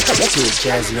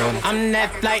it. I'm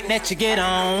that flight that you get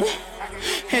on.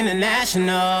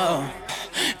 International.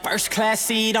 First class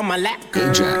seat on my lap,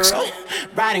 girl.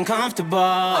 Riding comfortable.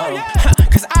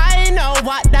 Cause I know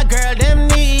what that girl them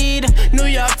need. New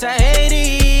York to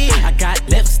Haiti. I got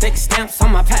lipstick stamps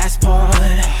on my passport.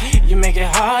 You make it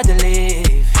hard to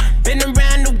leave. Been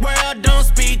around the world, don't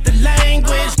speak the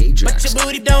language. But your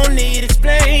booty don't need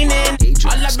explaining.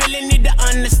 All I really need to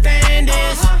understand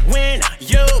is when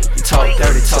you talk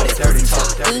dirty, talk dirty,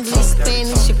 talk dirty. English,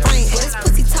 Spanish, and French. What is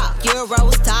pussy talk?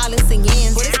 Euros, dollars, and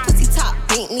yens. What is pussy talk?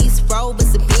 Bentleys,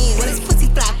 Rovers, and Benz. What is pussy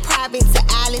fly? Private to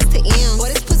Alice to M.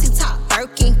 What is pussy talk?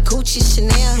 Birkin, Gucci,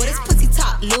 Chanel. What is pussy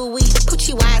talk? Louis,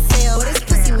 Gucci, YSL. What is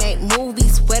pussy make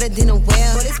movies wetter than a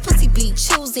well? What is pussy be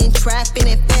choosing, trapping,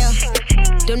 and fail?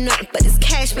 Don't nothing but this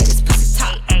cash, man, this pussy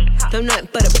talk. Don't nothing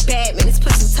but a bad man, this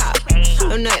pussy talk.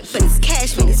 Don't nothing but this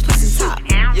cash, man, this pussy talk.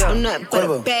 Don't nothing but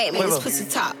a bad man, this pussy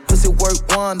talk. Pussy work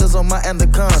wonders on my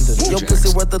anaconda. Your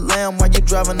pussy worth a lamb while you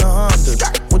driving a Honda.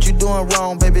 What you doing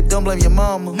wrong, baby? Don't blame your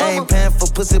mama. I ain't paying for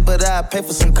pussy, but I pay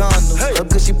for some condoms. Her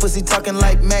cushy pussy talking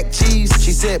like mac cheese.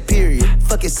 She said period.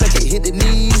 Fuck it, suck it, hit the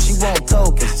knees. She want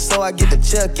tokens, so I get the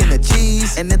chuck and the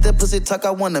cheese. And if the pussy talk,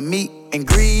 I wanna meet and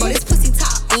greet. What is pussy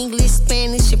talk? English,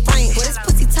 Spanish, and French. What is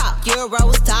pussy talk?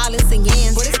 Euros, dollars, and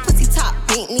yens. What is pussy talk?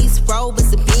 Bentleys,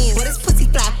 Rovers, and Benz. Boy, this pussy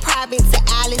fly private to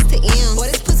Alice to M. Boy,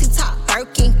 this pussy talk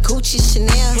Birkin, Gucci,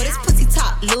 Chanel. Boy, this pussy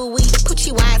talk Louis,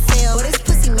 Gucci, YSL. Boy, this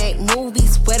pussy make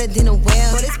movies wetter than a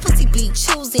well. Boy, this pussy be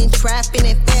choosing, trapping,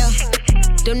 and fail.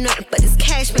 Don't nothing but this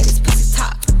cash, man, this pussy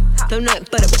top. Don't nothing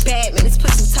but a bad man, this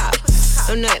pussy top.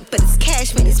 Don't nothing but this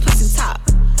cash, man, this pussy top.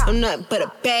 I'm nothing but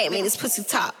a bad man, this pussy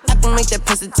top. I can make that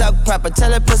pussy talk proper. Tell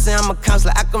that pussy I'm a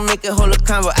counselor. I can make it hold a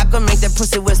convo. I can make that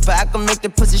pussy whisper. I can make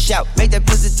that pussy shout. Make that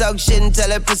pussy talk shit and tell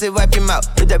that pussy wipe your mouth.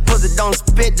 If that pussy don't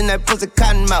spit, then that pussy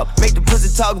cotton mouth. Make the pussy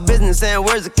talk business, saying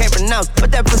words I can't pronounce. What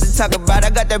that pussy talk about?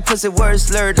 I got that pussy word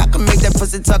slurred. I can make that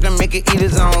pussy talk and make it eat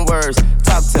his own words.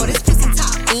 Talk to me. This pussy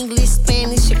talk English,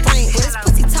 Spanish, and French. This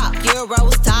pussy talk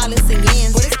euros, dollars, and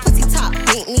yens. This pussy talk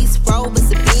Bentleys, Rovers,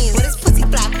 and Benz. This pussy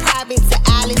fly private to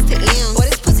Alice to M.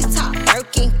 This pussy talk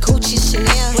Birkin, Gucci,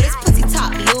 Chanel. This pussy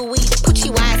talk Louis, Gucci,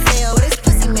 YSL. This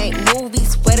pussy make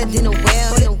movies wetter than a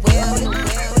well.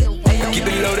 Keep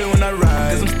it loaded when I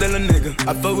ride, cause I'm still a nigga.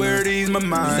 I fuck where it ease my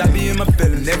mind, cause I be in my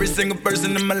feelings. Every single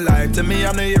person in my life tell me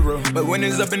I'm the hero, but when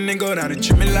it's up and then go down, it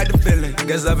treat me like the villain.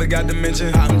 Guess I forgot to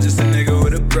mention I'm just a nigga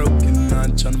with a broken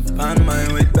heart, tryna find my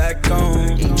way back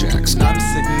home. Ajax. I'm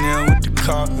sitting here with the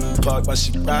car in the park while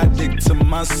she ride dick to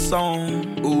my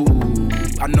song. Ooh,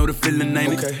 I know the feeling,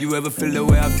 ain't it? You ever feel the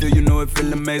way I feel, you know it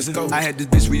feel amazing. I had this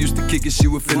bitch, we used to kick it, she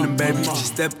was feeling baby. She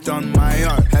stepped on my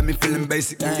heart, had me feeling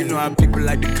basic. You know how people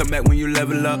like to come back when you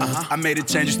level up. I made a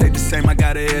change, you stayed the same, I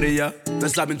got ahead of ya.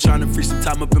 Plus I've been trying to free some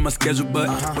time up in my schedule, but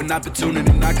when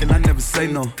opportunity knocking, I never say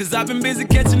no. Cause I've been busy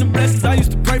catching the blessings I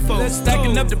used to pray for.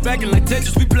 Stacking up the backing like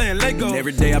Tetris, we playing Lego. And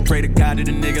every day I pray to God that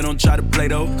a nigga don't try to play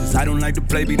though. Cause I don't like to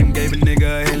play, beat them gave a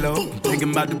nigga a halo.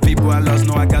 Thinking about the people I lost,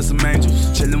 know I got some angels.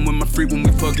 Chillin' with my freak when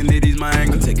we fucking it, he's my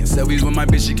angle. Taking selfies with my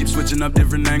bitch, she keep switching up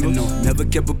different angles. No, never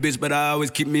kept a bitch, but I always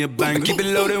keep me a banger. Keep it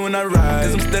loaded when I ride,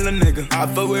 cause I'm still a nigga. I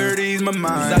fuck where it ease my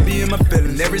mind, cause I be in my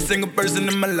feelings. Every single person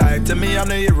in my life tell me I'm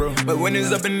the hero, but when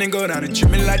it's up and then go down, it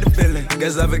treat me like the villain.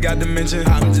 Guess I forgot to mention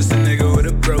I'm just a nigga with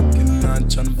a broken heart,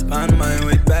 tryna find my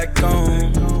way back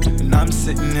home. And I'm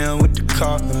sitting here with the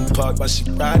car in the park while she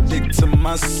ride dick to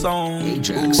my song. Ooh,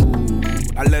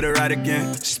 I let her ride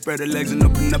again. She spread her legs and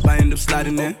open up, I end up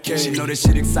sliding in. She know that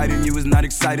shit exciting, you is not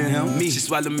exciting him. She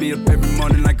swallow me up every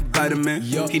morning like a vitamin.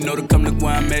 He know to come look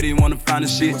where I'm at, he wanna find the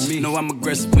shit. Know I'm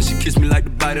aggressive when she kiss me like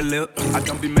the bite of lip. I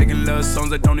don't be making love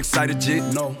songs that don't excite a jit.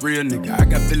 No, real nigga, I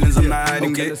got feelings I'm not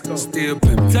hiding it. Still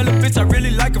pimpin'. Tell a bitch I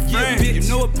really like a friend. You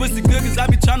know a pussy good cause I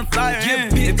be tryna fly her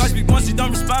in. If I speak once, she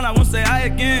don't respond, I won't say hi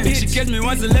again. She catch me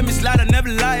once and let me slide, I never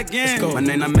lie again. My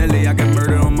name not Melly, I got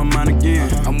murder on my mind again.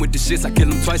 I'm with the shits, I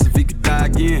kill him twice if he could die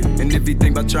again. And if he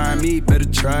think about trying me, better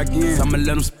try again. So I'ma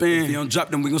let him spin. If he don't drop,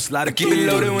 then we gon' slide again. Keep it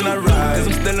loaded when I ride, cause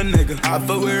I'm still a nigga. I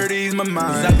fuck where it ease my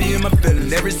mind, cause I be in my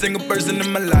feelings. Every single person in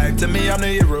my life tell me I'm the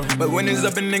hero, but when it's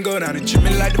up and then go down, it treat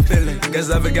me like the villain. Guess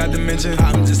I forgot to mention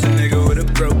I'm just a nigga with a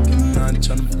broken heart,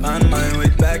 tryna find my way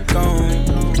back home.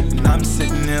 And I'm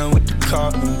sitting here with the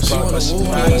car in the park, but she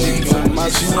ride dick to my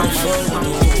song. She wanna fuck with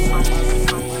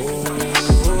the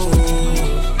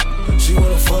woo. She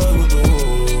wanna fuck with the woo.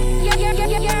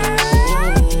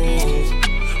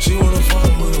 She wanna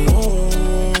fuck with the woo.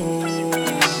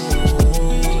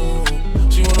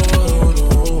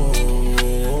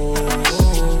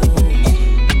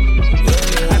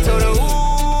 I told her, ooh,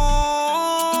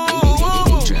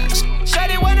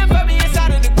 shawty wanna fuck me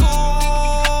inside of the cool.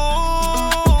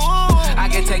 I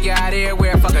can take you out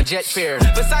everywhere, fuck a jet fare.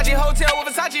 Versace hotel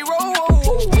with Versace roll.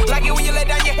 Like it when you let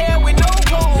down your hair with no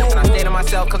clothes. And I stay to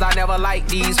myself cause I never like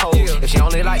these hoes. If she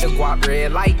only like the guap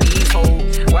red like these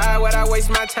hoes, why would I waste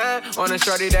my time on a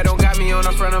shorty that don't got me on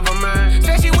the front of her mind?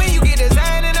 Especially when you get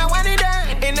designed and I want it done.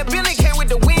 And the building came with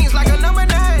the wings like a number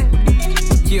 9.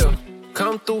 Yeah,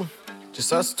 come through,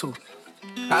 just us two.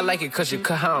 I like it cause you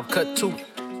cut how I'm cut too.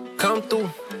 Come through,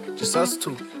 just us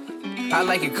two. I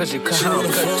like it cause you cut how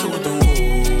I'm cut too.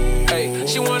 Hey,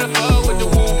 she wanna fuck with the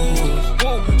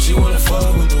woo. She wanna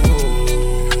fuck with the woo.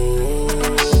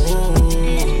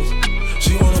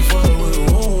 She wanna fuck with the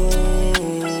woo.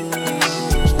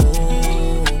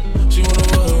 She wanna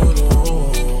fuck with the woo.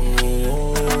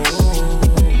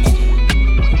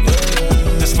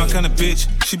 That's my kind of bitch.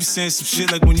 She be saying some shit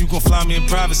like when you gon' fly me in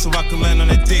private so I can land on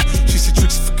that dick. She said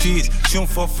tricks for kids, she don't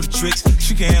fall for the tricks.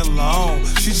 She can handle her own,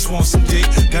 she just wants some dick.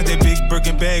 Got that big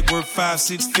Birkin bag worth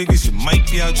 5-6 figures. You might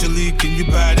be out your league, can you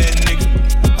buy that nigga?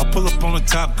 I pull up on the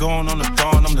top, going on the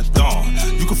dawn, I'm the dawn.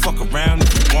 You can fuck around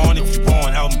if you want,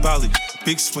 out in Bali.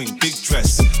 Big swing, big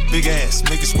dress, big ass,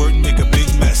 make it squirt and make a big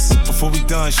mess. Before we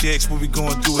done, she asked what we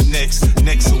gon' do it next.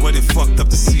 Next to where they fucked up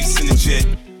the seats in the jet.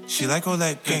 She like all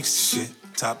that gangsta shit.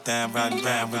 Top down, riding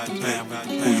round with the band.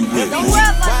 Who you with?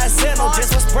 Why I said no,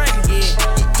 just was bragging, yeah.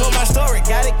 Told my story,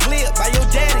 got it cleared by your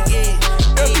daddy, yeah.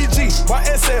 LPG,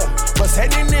 YSL, what's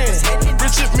happening in?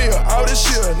 Richard Mill, all this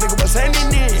shit, nigga, what's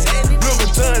happening in? Louis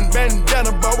Vuitton, bandana,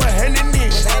 boy, what's happening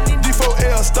in?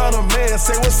 D4L, starter man,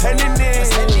 say what's happening in?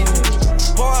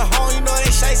 Going home, you know they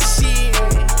shite shit.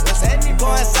 What's happening? Go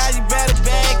inside, you better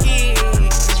back in.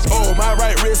 Oh, my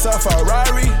right wrist a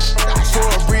Ferrari. For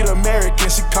a breed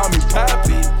American, she call me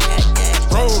Poppy.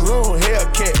 Room,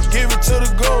 Hellcat, give it to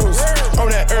the goons. On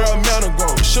that Earl Mountain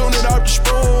Grove, shooting it off the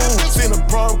spoon. Seen a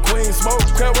prom queen, smoke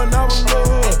crap when I was low.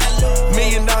 $1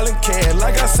 million cash,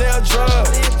 like I sell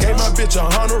drugs. Gave my bitch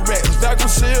 100 racks, that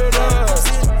was sealed up.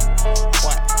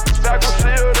 That was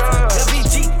sealed up.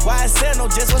 LBG, why I said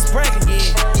no, just was bragging,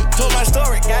 yeah. Told my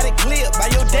story, got it cleared by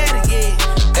your daddy, yeah.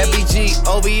 FBG,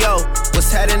 OVO,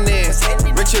 what's happening in?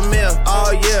 Richard Mill,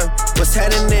 all year, what's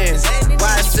happening in?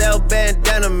 YSL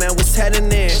bandana, man, what's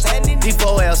happening in?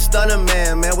 D4L stunner,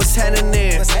 man, what's happening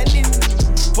in?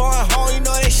 Going home, you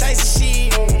know they shite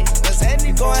shit. What's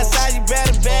happening? Go outside, you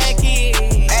better back in.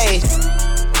 Hey.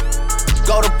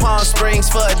 Go to Palm Springs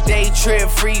for a day trip,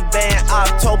 free band,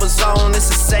 October zone, it's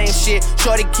the same shit.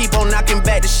 Shorty keep on knocking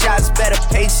back the shots, better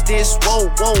pace this. Whoa,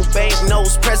 bank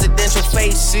notes, presidential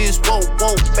faces. Whoa,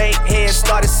 bank heads,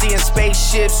 started seeing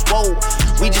spaceships. Whoa,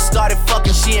 we just started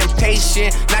fucking, she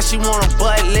impatient. Now she want a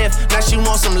butt lift, now she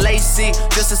want some lacy.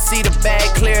 Just to see the bag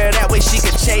clear, that way she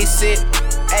can chase it.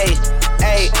 Hey,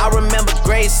 I remember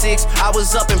grade 6. I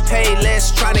was up in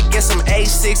Payless, trying to get some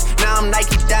A6. Now I'm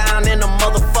Nike down in a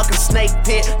motherfucking snake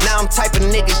pit. Now I'm type of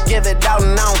nigga, give it out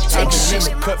and I don't take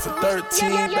shit. Cut for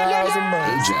 13,000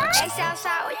 months. Hey,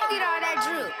 Southside, where you get all that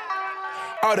drip?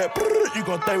 All that you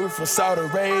gon' think we from Saudi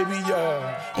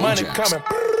Arabia. Money coming.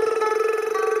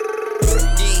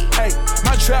 Hey,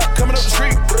 my trap coming up the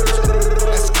street.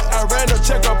 I ran a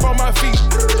check up on my feet.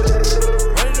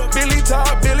 Billy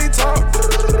talk.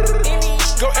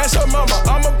 Go ask your mama,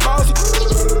 I'm a boss.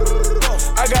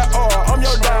 I got all, I'm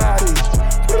your daddy.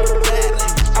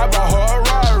 I bought her a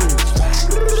Rari.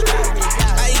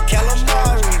 I eat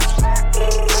calamari.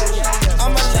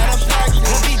 I'm a lot of parking.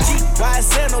 LBG, why I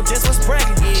said no, just was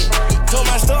bragging, yeah. Told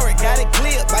my story, got it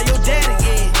cleared by your daddy,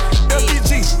 yeah.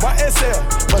 LPG, YSL,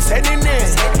 what's happening in?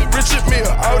 Richard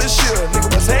Mill, all this shit, nigga,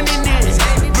 what's happening in?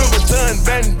 Louis Vuitton,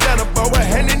 bandana, boy, what's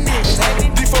happening in?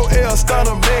 D4L,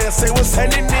 starter man, say what's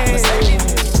happening in?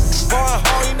 Going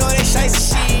home, you know they shite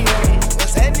shit.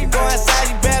 What's happening? Go outside,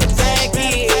 you better back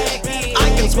in. I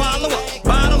can swallow a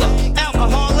bottle of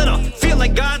alcohol in her. Feel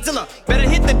like Godzilla. Better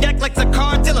hit the deck like the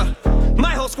car dealer.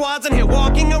 My whole squad's in here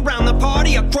walking around the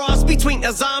party. A cross between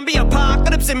a zombie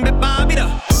apocalypse and Bobby the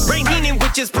Brain Heenan,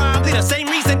 which is probably the same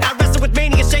reason I wrestle with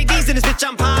mania shades in this bitch.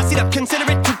 I'm posse up. Consider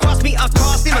it to cost me a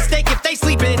costly mistake if they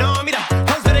sleeping on me. The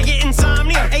hoes better get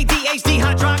insomnia. ADHD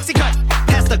hydroxy cut.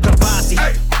 Pass the Kavasi.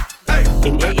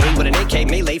 In AA with an AK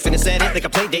melee, finna set it like a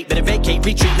play date. Better vacate,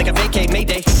 retreat like a vacate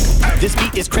Mayday. This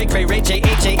beat is cray, Ray J,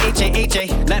 H-A.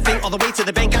 Laughing all the way to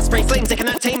the bank, I spray flames. They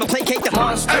cannot tame or placate the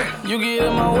monster. You get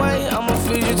in my way, I'ma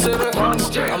feed you to the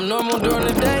monster. I'm normal during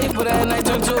the day, but at night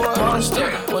turn to a monster.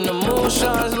 When the moon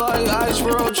shines like ice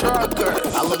road trucker,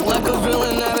 I look like a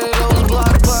villain out of those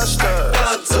blockbusters.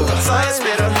 Up to the fire,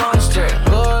 spit a monster.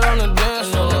 Blood on the dance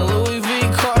floor, the Louis V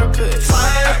carpet.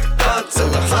 Fire, up to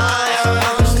the fire.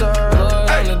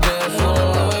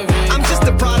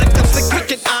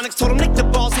 Told him nick the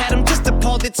balls, had him just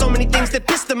appalled. Did so many things that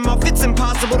pissed him off. It's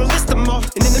impossible to list them all.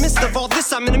 And in the midst of all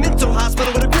this, I'm in a mental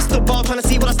hospital with a crystal ball, trying to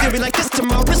see what I still be like this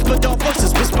tomorrow. Whisper, dog,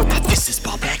 voices whisper. This is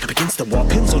ball back up against the wall,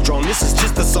 pencil drawn. This is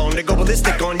just a song to go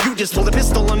ballistic on. You just pull the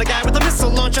pistol on the guy with a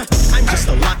missile launcher. I'm just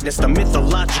a Loch Ness, the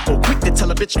mythological. Quick to tell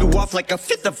a bitch you off like a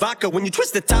fifth of vodka. When you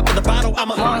twist the top of the bottle,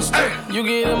 I'm a monster. You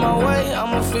get in my way,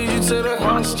 I'ma feed you to the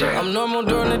monster. I'm normal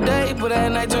during the day, but at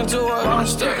night turn to a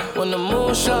monster. When the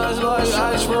moon shines like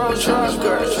ice road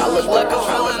truckers, I look like a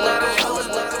villain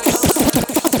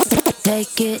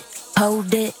Take it,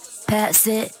 hold it, pass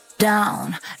it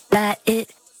down. Light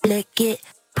it, lick it,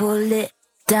 pull it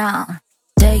down.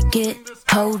 Take it,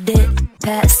 hold it,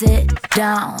 pass it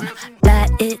down.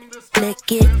 Light it,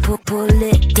 lick it, pull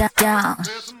it down.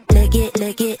 Lick it down,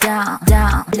 lick it down,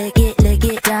 lick it down, lick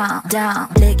it down,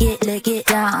 lick it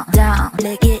down, lick it down,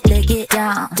 lick it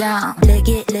down,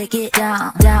 lick it down,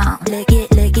 lick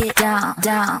it.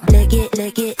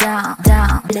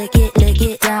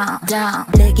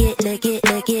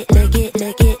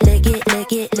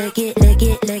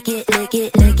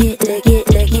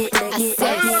 I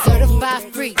said certified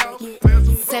free,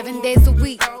 7 days a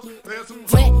week.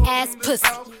 Wet ass pussy,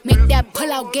 make that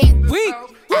pull out game weak.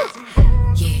 Yeah.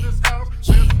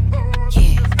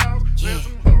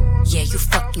 Yeah, you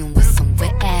fucking with some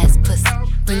wet ass pussy.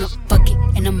 Bring a bucket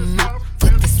and a mop for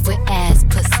this wet ass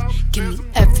pussy. Give me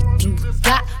everything you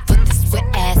got for this wet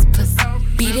ass pussy.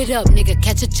 Beat it up, nigga,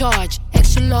 catch a charge.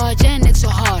 Extra large and extra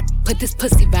hard. Put this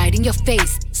pussy right in your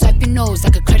face. Swipe your nose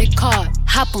like a credit card.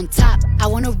 Hop on top, I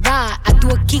wanna ride. I do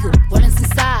a giggle, what is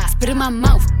inside? Spit in my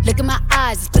mouth, look in my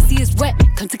eyes. This pussy is wet,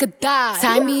 come take a dive.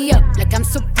 Tie me up like I'm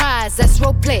surprised, that's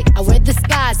roleplay. I wear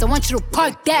disguise, I want you to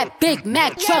park that Big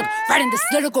Mac truck right in this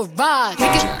little garage.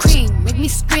 Make it cream, make me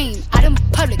scream. Out in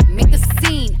public, make a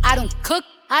scene. I don't cook,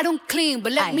 I don't clean,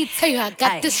 but let me tell you, I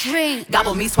got this ring.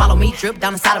 Gobble me, swallow me, drip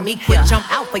down inside of me. Quick jump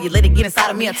out for you, let it get inside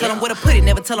of me. I tell them where to put it,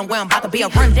 never tell them where I'm about to be. I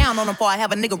run down on them before I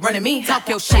have a nigga running me. Talk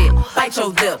your shit, bite your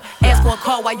lip. Ask for a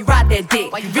call while you ride that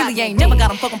dick. You really ain't never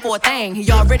got him fucking for a thing.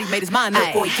 He already made his mind up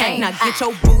before he came. Now get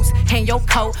your boots, hang your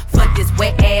coat for this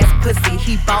wet ass pussy.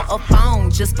 He bought a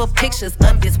phone just for pictures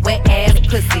of this wet ass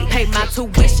pussy. Pay my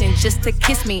tuition just to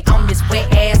kiss me on this wet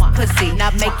ass pussy.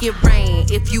 Now make it rain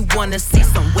if you wanna see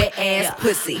some wet ass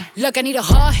pussy. Look, I need a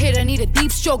hard hit, I need a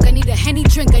deep stroke, I need a Henny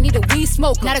drink, I need a weed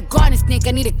smoke. Not a garden snake,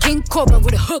 I need a king cobra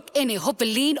with a hook in it, hope it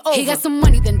lean over. He got some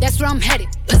money, then that's where I'm headed.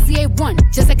 Pussy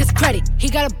A1, just like his credit. He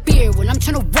got a beard, well I'm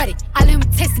tryna wet it. I let him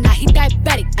taste it, now he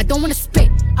diabetic. I don't wanna spit,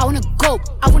 I wanna gulp,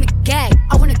 I wanna gag,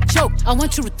 I wanna choke. I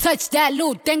want you to touch that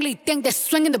little dangly thing that's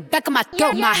swinging the back of my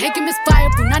throat. My head can misfire,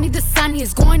 Brunani the sunny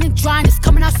is going and drying, it's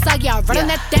coming outside. Yeah, I run on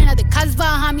that thing, now the cuz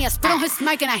behind me. I spit on his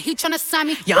mic and I he tryna sign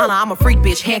me. Your Honor, I'm a freak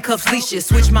bitch, handcuffs,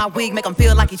 leashes. Switch my wig, make him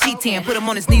feel like he cheating. Put him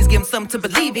on his knees, give him something to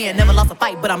believe in. Never lost a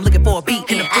fight, but I'm looking for a beat.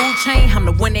 In the food chain, I'm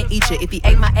the one that eat you. If he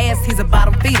ate my ass, he's a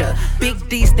bottom feeder. Big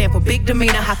D stand for big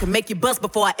demeanor. I can make you bust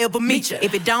before I ever meet you.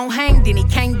 If it don't hang, then he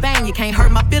can't bang. You can't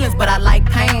hurt my feelings, but I like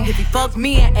pain. If he fuck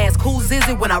me and ask who's is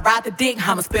it when I ride the dick,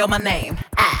 I'ma spell my name.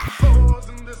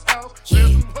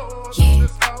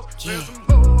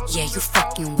 Yeah, you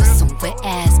fucking with some wet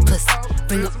ass pussy.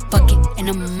 Bring a bucket and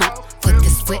a mop for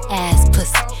this wet ass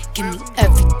pussy. Give me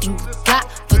everything you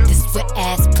got for this wet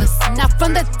ass pussy. Now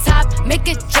from the top, make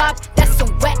it drop. That's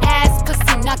some wet ass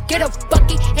pussy. Now get a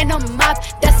bucket and a mop.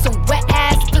 That's some wet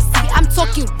ass pussy. I'm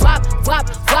talking wop, wop,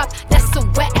 wop. That's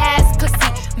some wet ass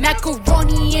pussy.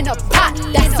 Macaroni in a pot.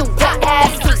 That's some wet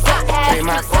ass pussy. Take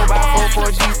my 4x4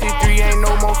 for GC3, ain't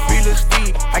no more feelers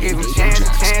feed. I gave him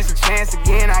chance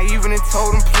again. I even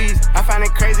told him please. I find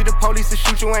it crazy the police to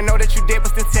shoot you and know that you dead,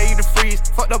 but still tell you to freeze.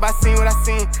 Fucked up, I seen what I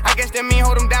seen. I guess that mean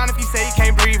hold him down if he say he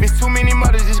can't breathe. It's too many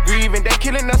mothers just grieving. They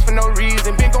killing us for no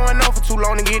reason. Been going on for too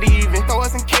long to get even. Throw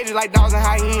us in cages like dogs and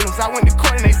hyenas. I went to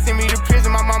court and they sent me to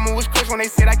prison. My mama was crushed when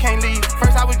they said I can't leave.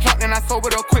 First I was drunk, then I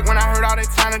sobered up quick when I heard all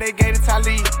that time that they gave to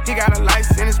Talib. He got a life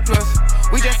sentence plus.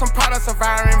 We just some products of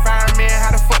our environment.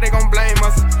 How the fuck they gon' blame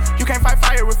us? You can't fight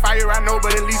fire with fire, I know,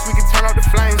 but at least we can turn up the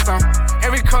flames some.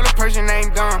 Every color person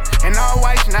ain't dumb, and all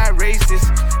white's not racist.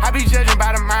 I be judging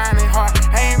by the mind and heart,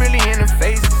 I ain't really in the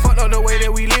face. Fuck up the way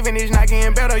that we living is not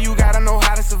getting better, you gotta know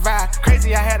how to survive.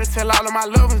 Crazy, I had to tell all of my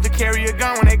loved ones to carry a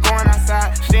gun when they going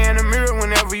outside. Stay in the mirror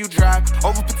whenever you drive,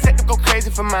 overprotective, go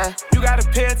crazy for mine. You gotta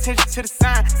pay attention to the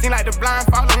sign, seem like the blind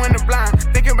following the blind.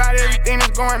 Thinking about everything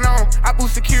that's going on, I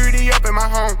boost security up in my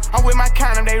home. I'm with my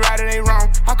kind of, they right or they wrong.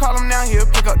 I call him down here,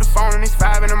 pick up the phone and it's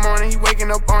 5 in the morning, he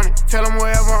waking up on it. Tell him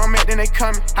wherever I'm at, then they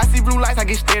coming. I see blue lights, I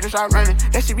get scared and start running.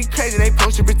 That shit be crazy, they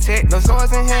supposed to protect us.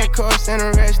 Swords and handcuffs and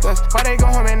arrest us. Why they go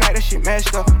home at night, that shit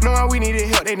messed up. Knowing we needed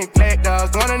help, they neglect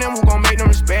us. One of them who gon' make them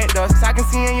respect us. I can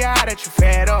see in your eye that you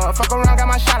fed up. Fuck around, got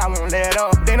my shot, I won't let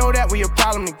up. They know that we a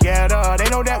problem together. They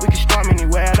know that we can storm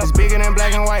anywhere. That's bigger than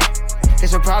black and white.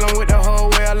 It's a problem with the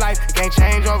whole way of life. It can't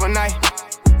change overnight.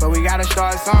 But we gotta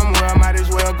start somewhere, might as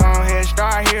well go ahead,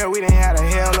 start here. We done had a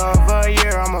hell of a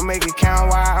year, I'ma make it count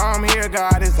while I'm here.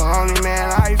 God is the only man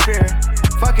I fear.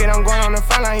 Fuck it, I'm going on the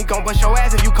front line, he gon' bust your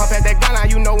ass if you come past that gun line.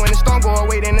 You know when the storm go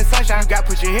away, then the sunshine. You gotta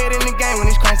put your head in the game when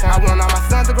it's crunch time. I want all my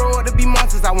sons to grow up to be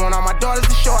monsters, I want all my daughters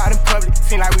to show out in public.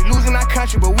 Seem like we losing our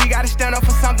country, but we gotta stand up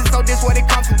for something, so this what it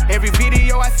comes to. Every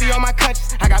video I see on my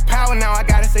countries, I got power now, I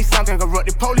gotta say something.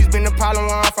 Corrupted police been the problem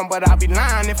where I'm from, but I'd be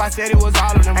lying if I said it was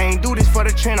all of them. I ain't do this for the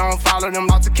trend, I don't follow them.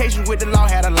 Altercations with the law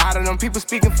had a lot of them. People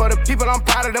speaking for the people, I'm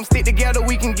proud of them. Stick together,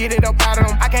 we can get it up out of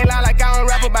them. I can't lie like I don't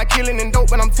rap about killing and dope,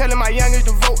 but I'm telling my youngest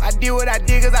to vote. I did what I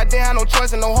did cause I didn't have no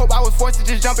choice and no hope. I was forced to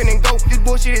just jump in and go. This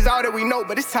bullshit is all that we know,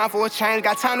 but it's time for a change.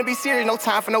 Got time to be serious, no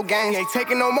time for no games. Ain't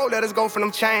taking no more, let us go for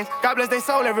them chains. God bless they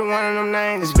soul, every one of them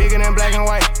names. It's bigger than black and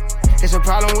white. It's a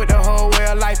problem with the whole way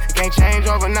of life. It can't change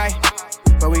overnight.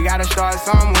 But we gotta start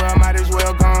somewhere, might as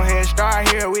well go ahead, start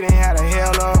here. We done had a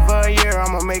hell of a year,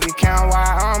 I'ma make it count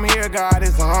while I'm here. God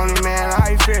is the only man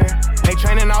I fear. They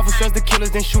training officers us the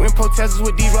killers, then shooting protesters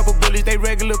with these rubber bullets. They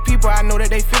regular people, I know that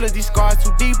they feel us. These scars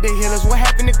too deep, they heal us. What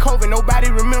happened to COVID? Nobody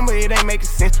remember, it ain't making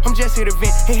sense. I'm just here to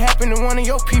vent. It happened to one of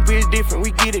your people, it's different.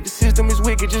 We get it, the system is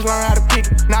wicked, just learn how to pick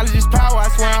it. Knowledge is power, I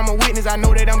swear I'm a witness. I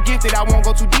know that I'm gifted, I won't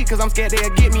go too deep, cause I'm scared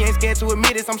they'll get me. Ain't scared to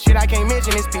admit it, some shit I can't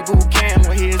mention. It's people who can,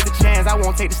 well here's the chance. I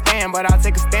won't take the stand, but I'll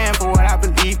take a stand for what I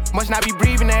believe. Must not be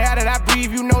breathing the air that I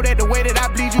breathe. You know that the way that I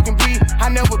bleed, you can breathe. I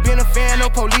never been a fan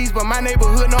of police, but my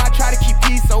neighborhood know I try to keep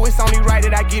peace. So it's only right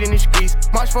that I get in the streets.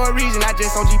 March for a reason, I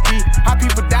just on GP. How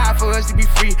people die for us to be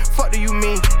free. Fuck do you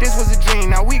mean? This was a dream.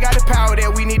 Now we got the power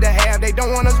that we need to have. They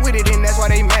don't want us with it, and that's why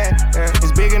they mad.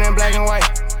 It's bigger than black and white.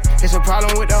 It's a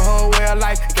problem with the whole way of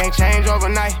life. It can't change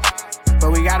overnight.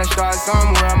 But we gotta start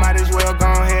somewhere. Might as well go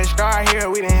ahead, start here.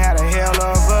 We done had a hell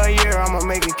of a year. I'ma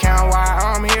make it count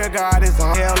while I'm here. God is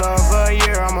a hell of a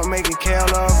year. I'ma make it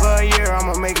hell of a year.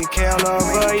 I'ma make it hell of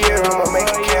a year. I'ma make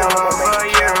it hell of a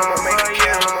year. I'ma make it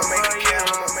hell. I'ma make it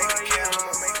hell.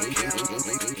 I'ma make it hell. I'ma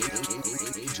make it hell.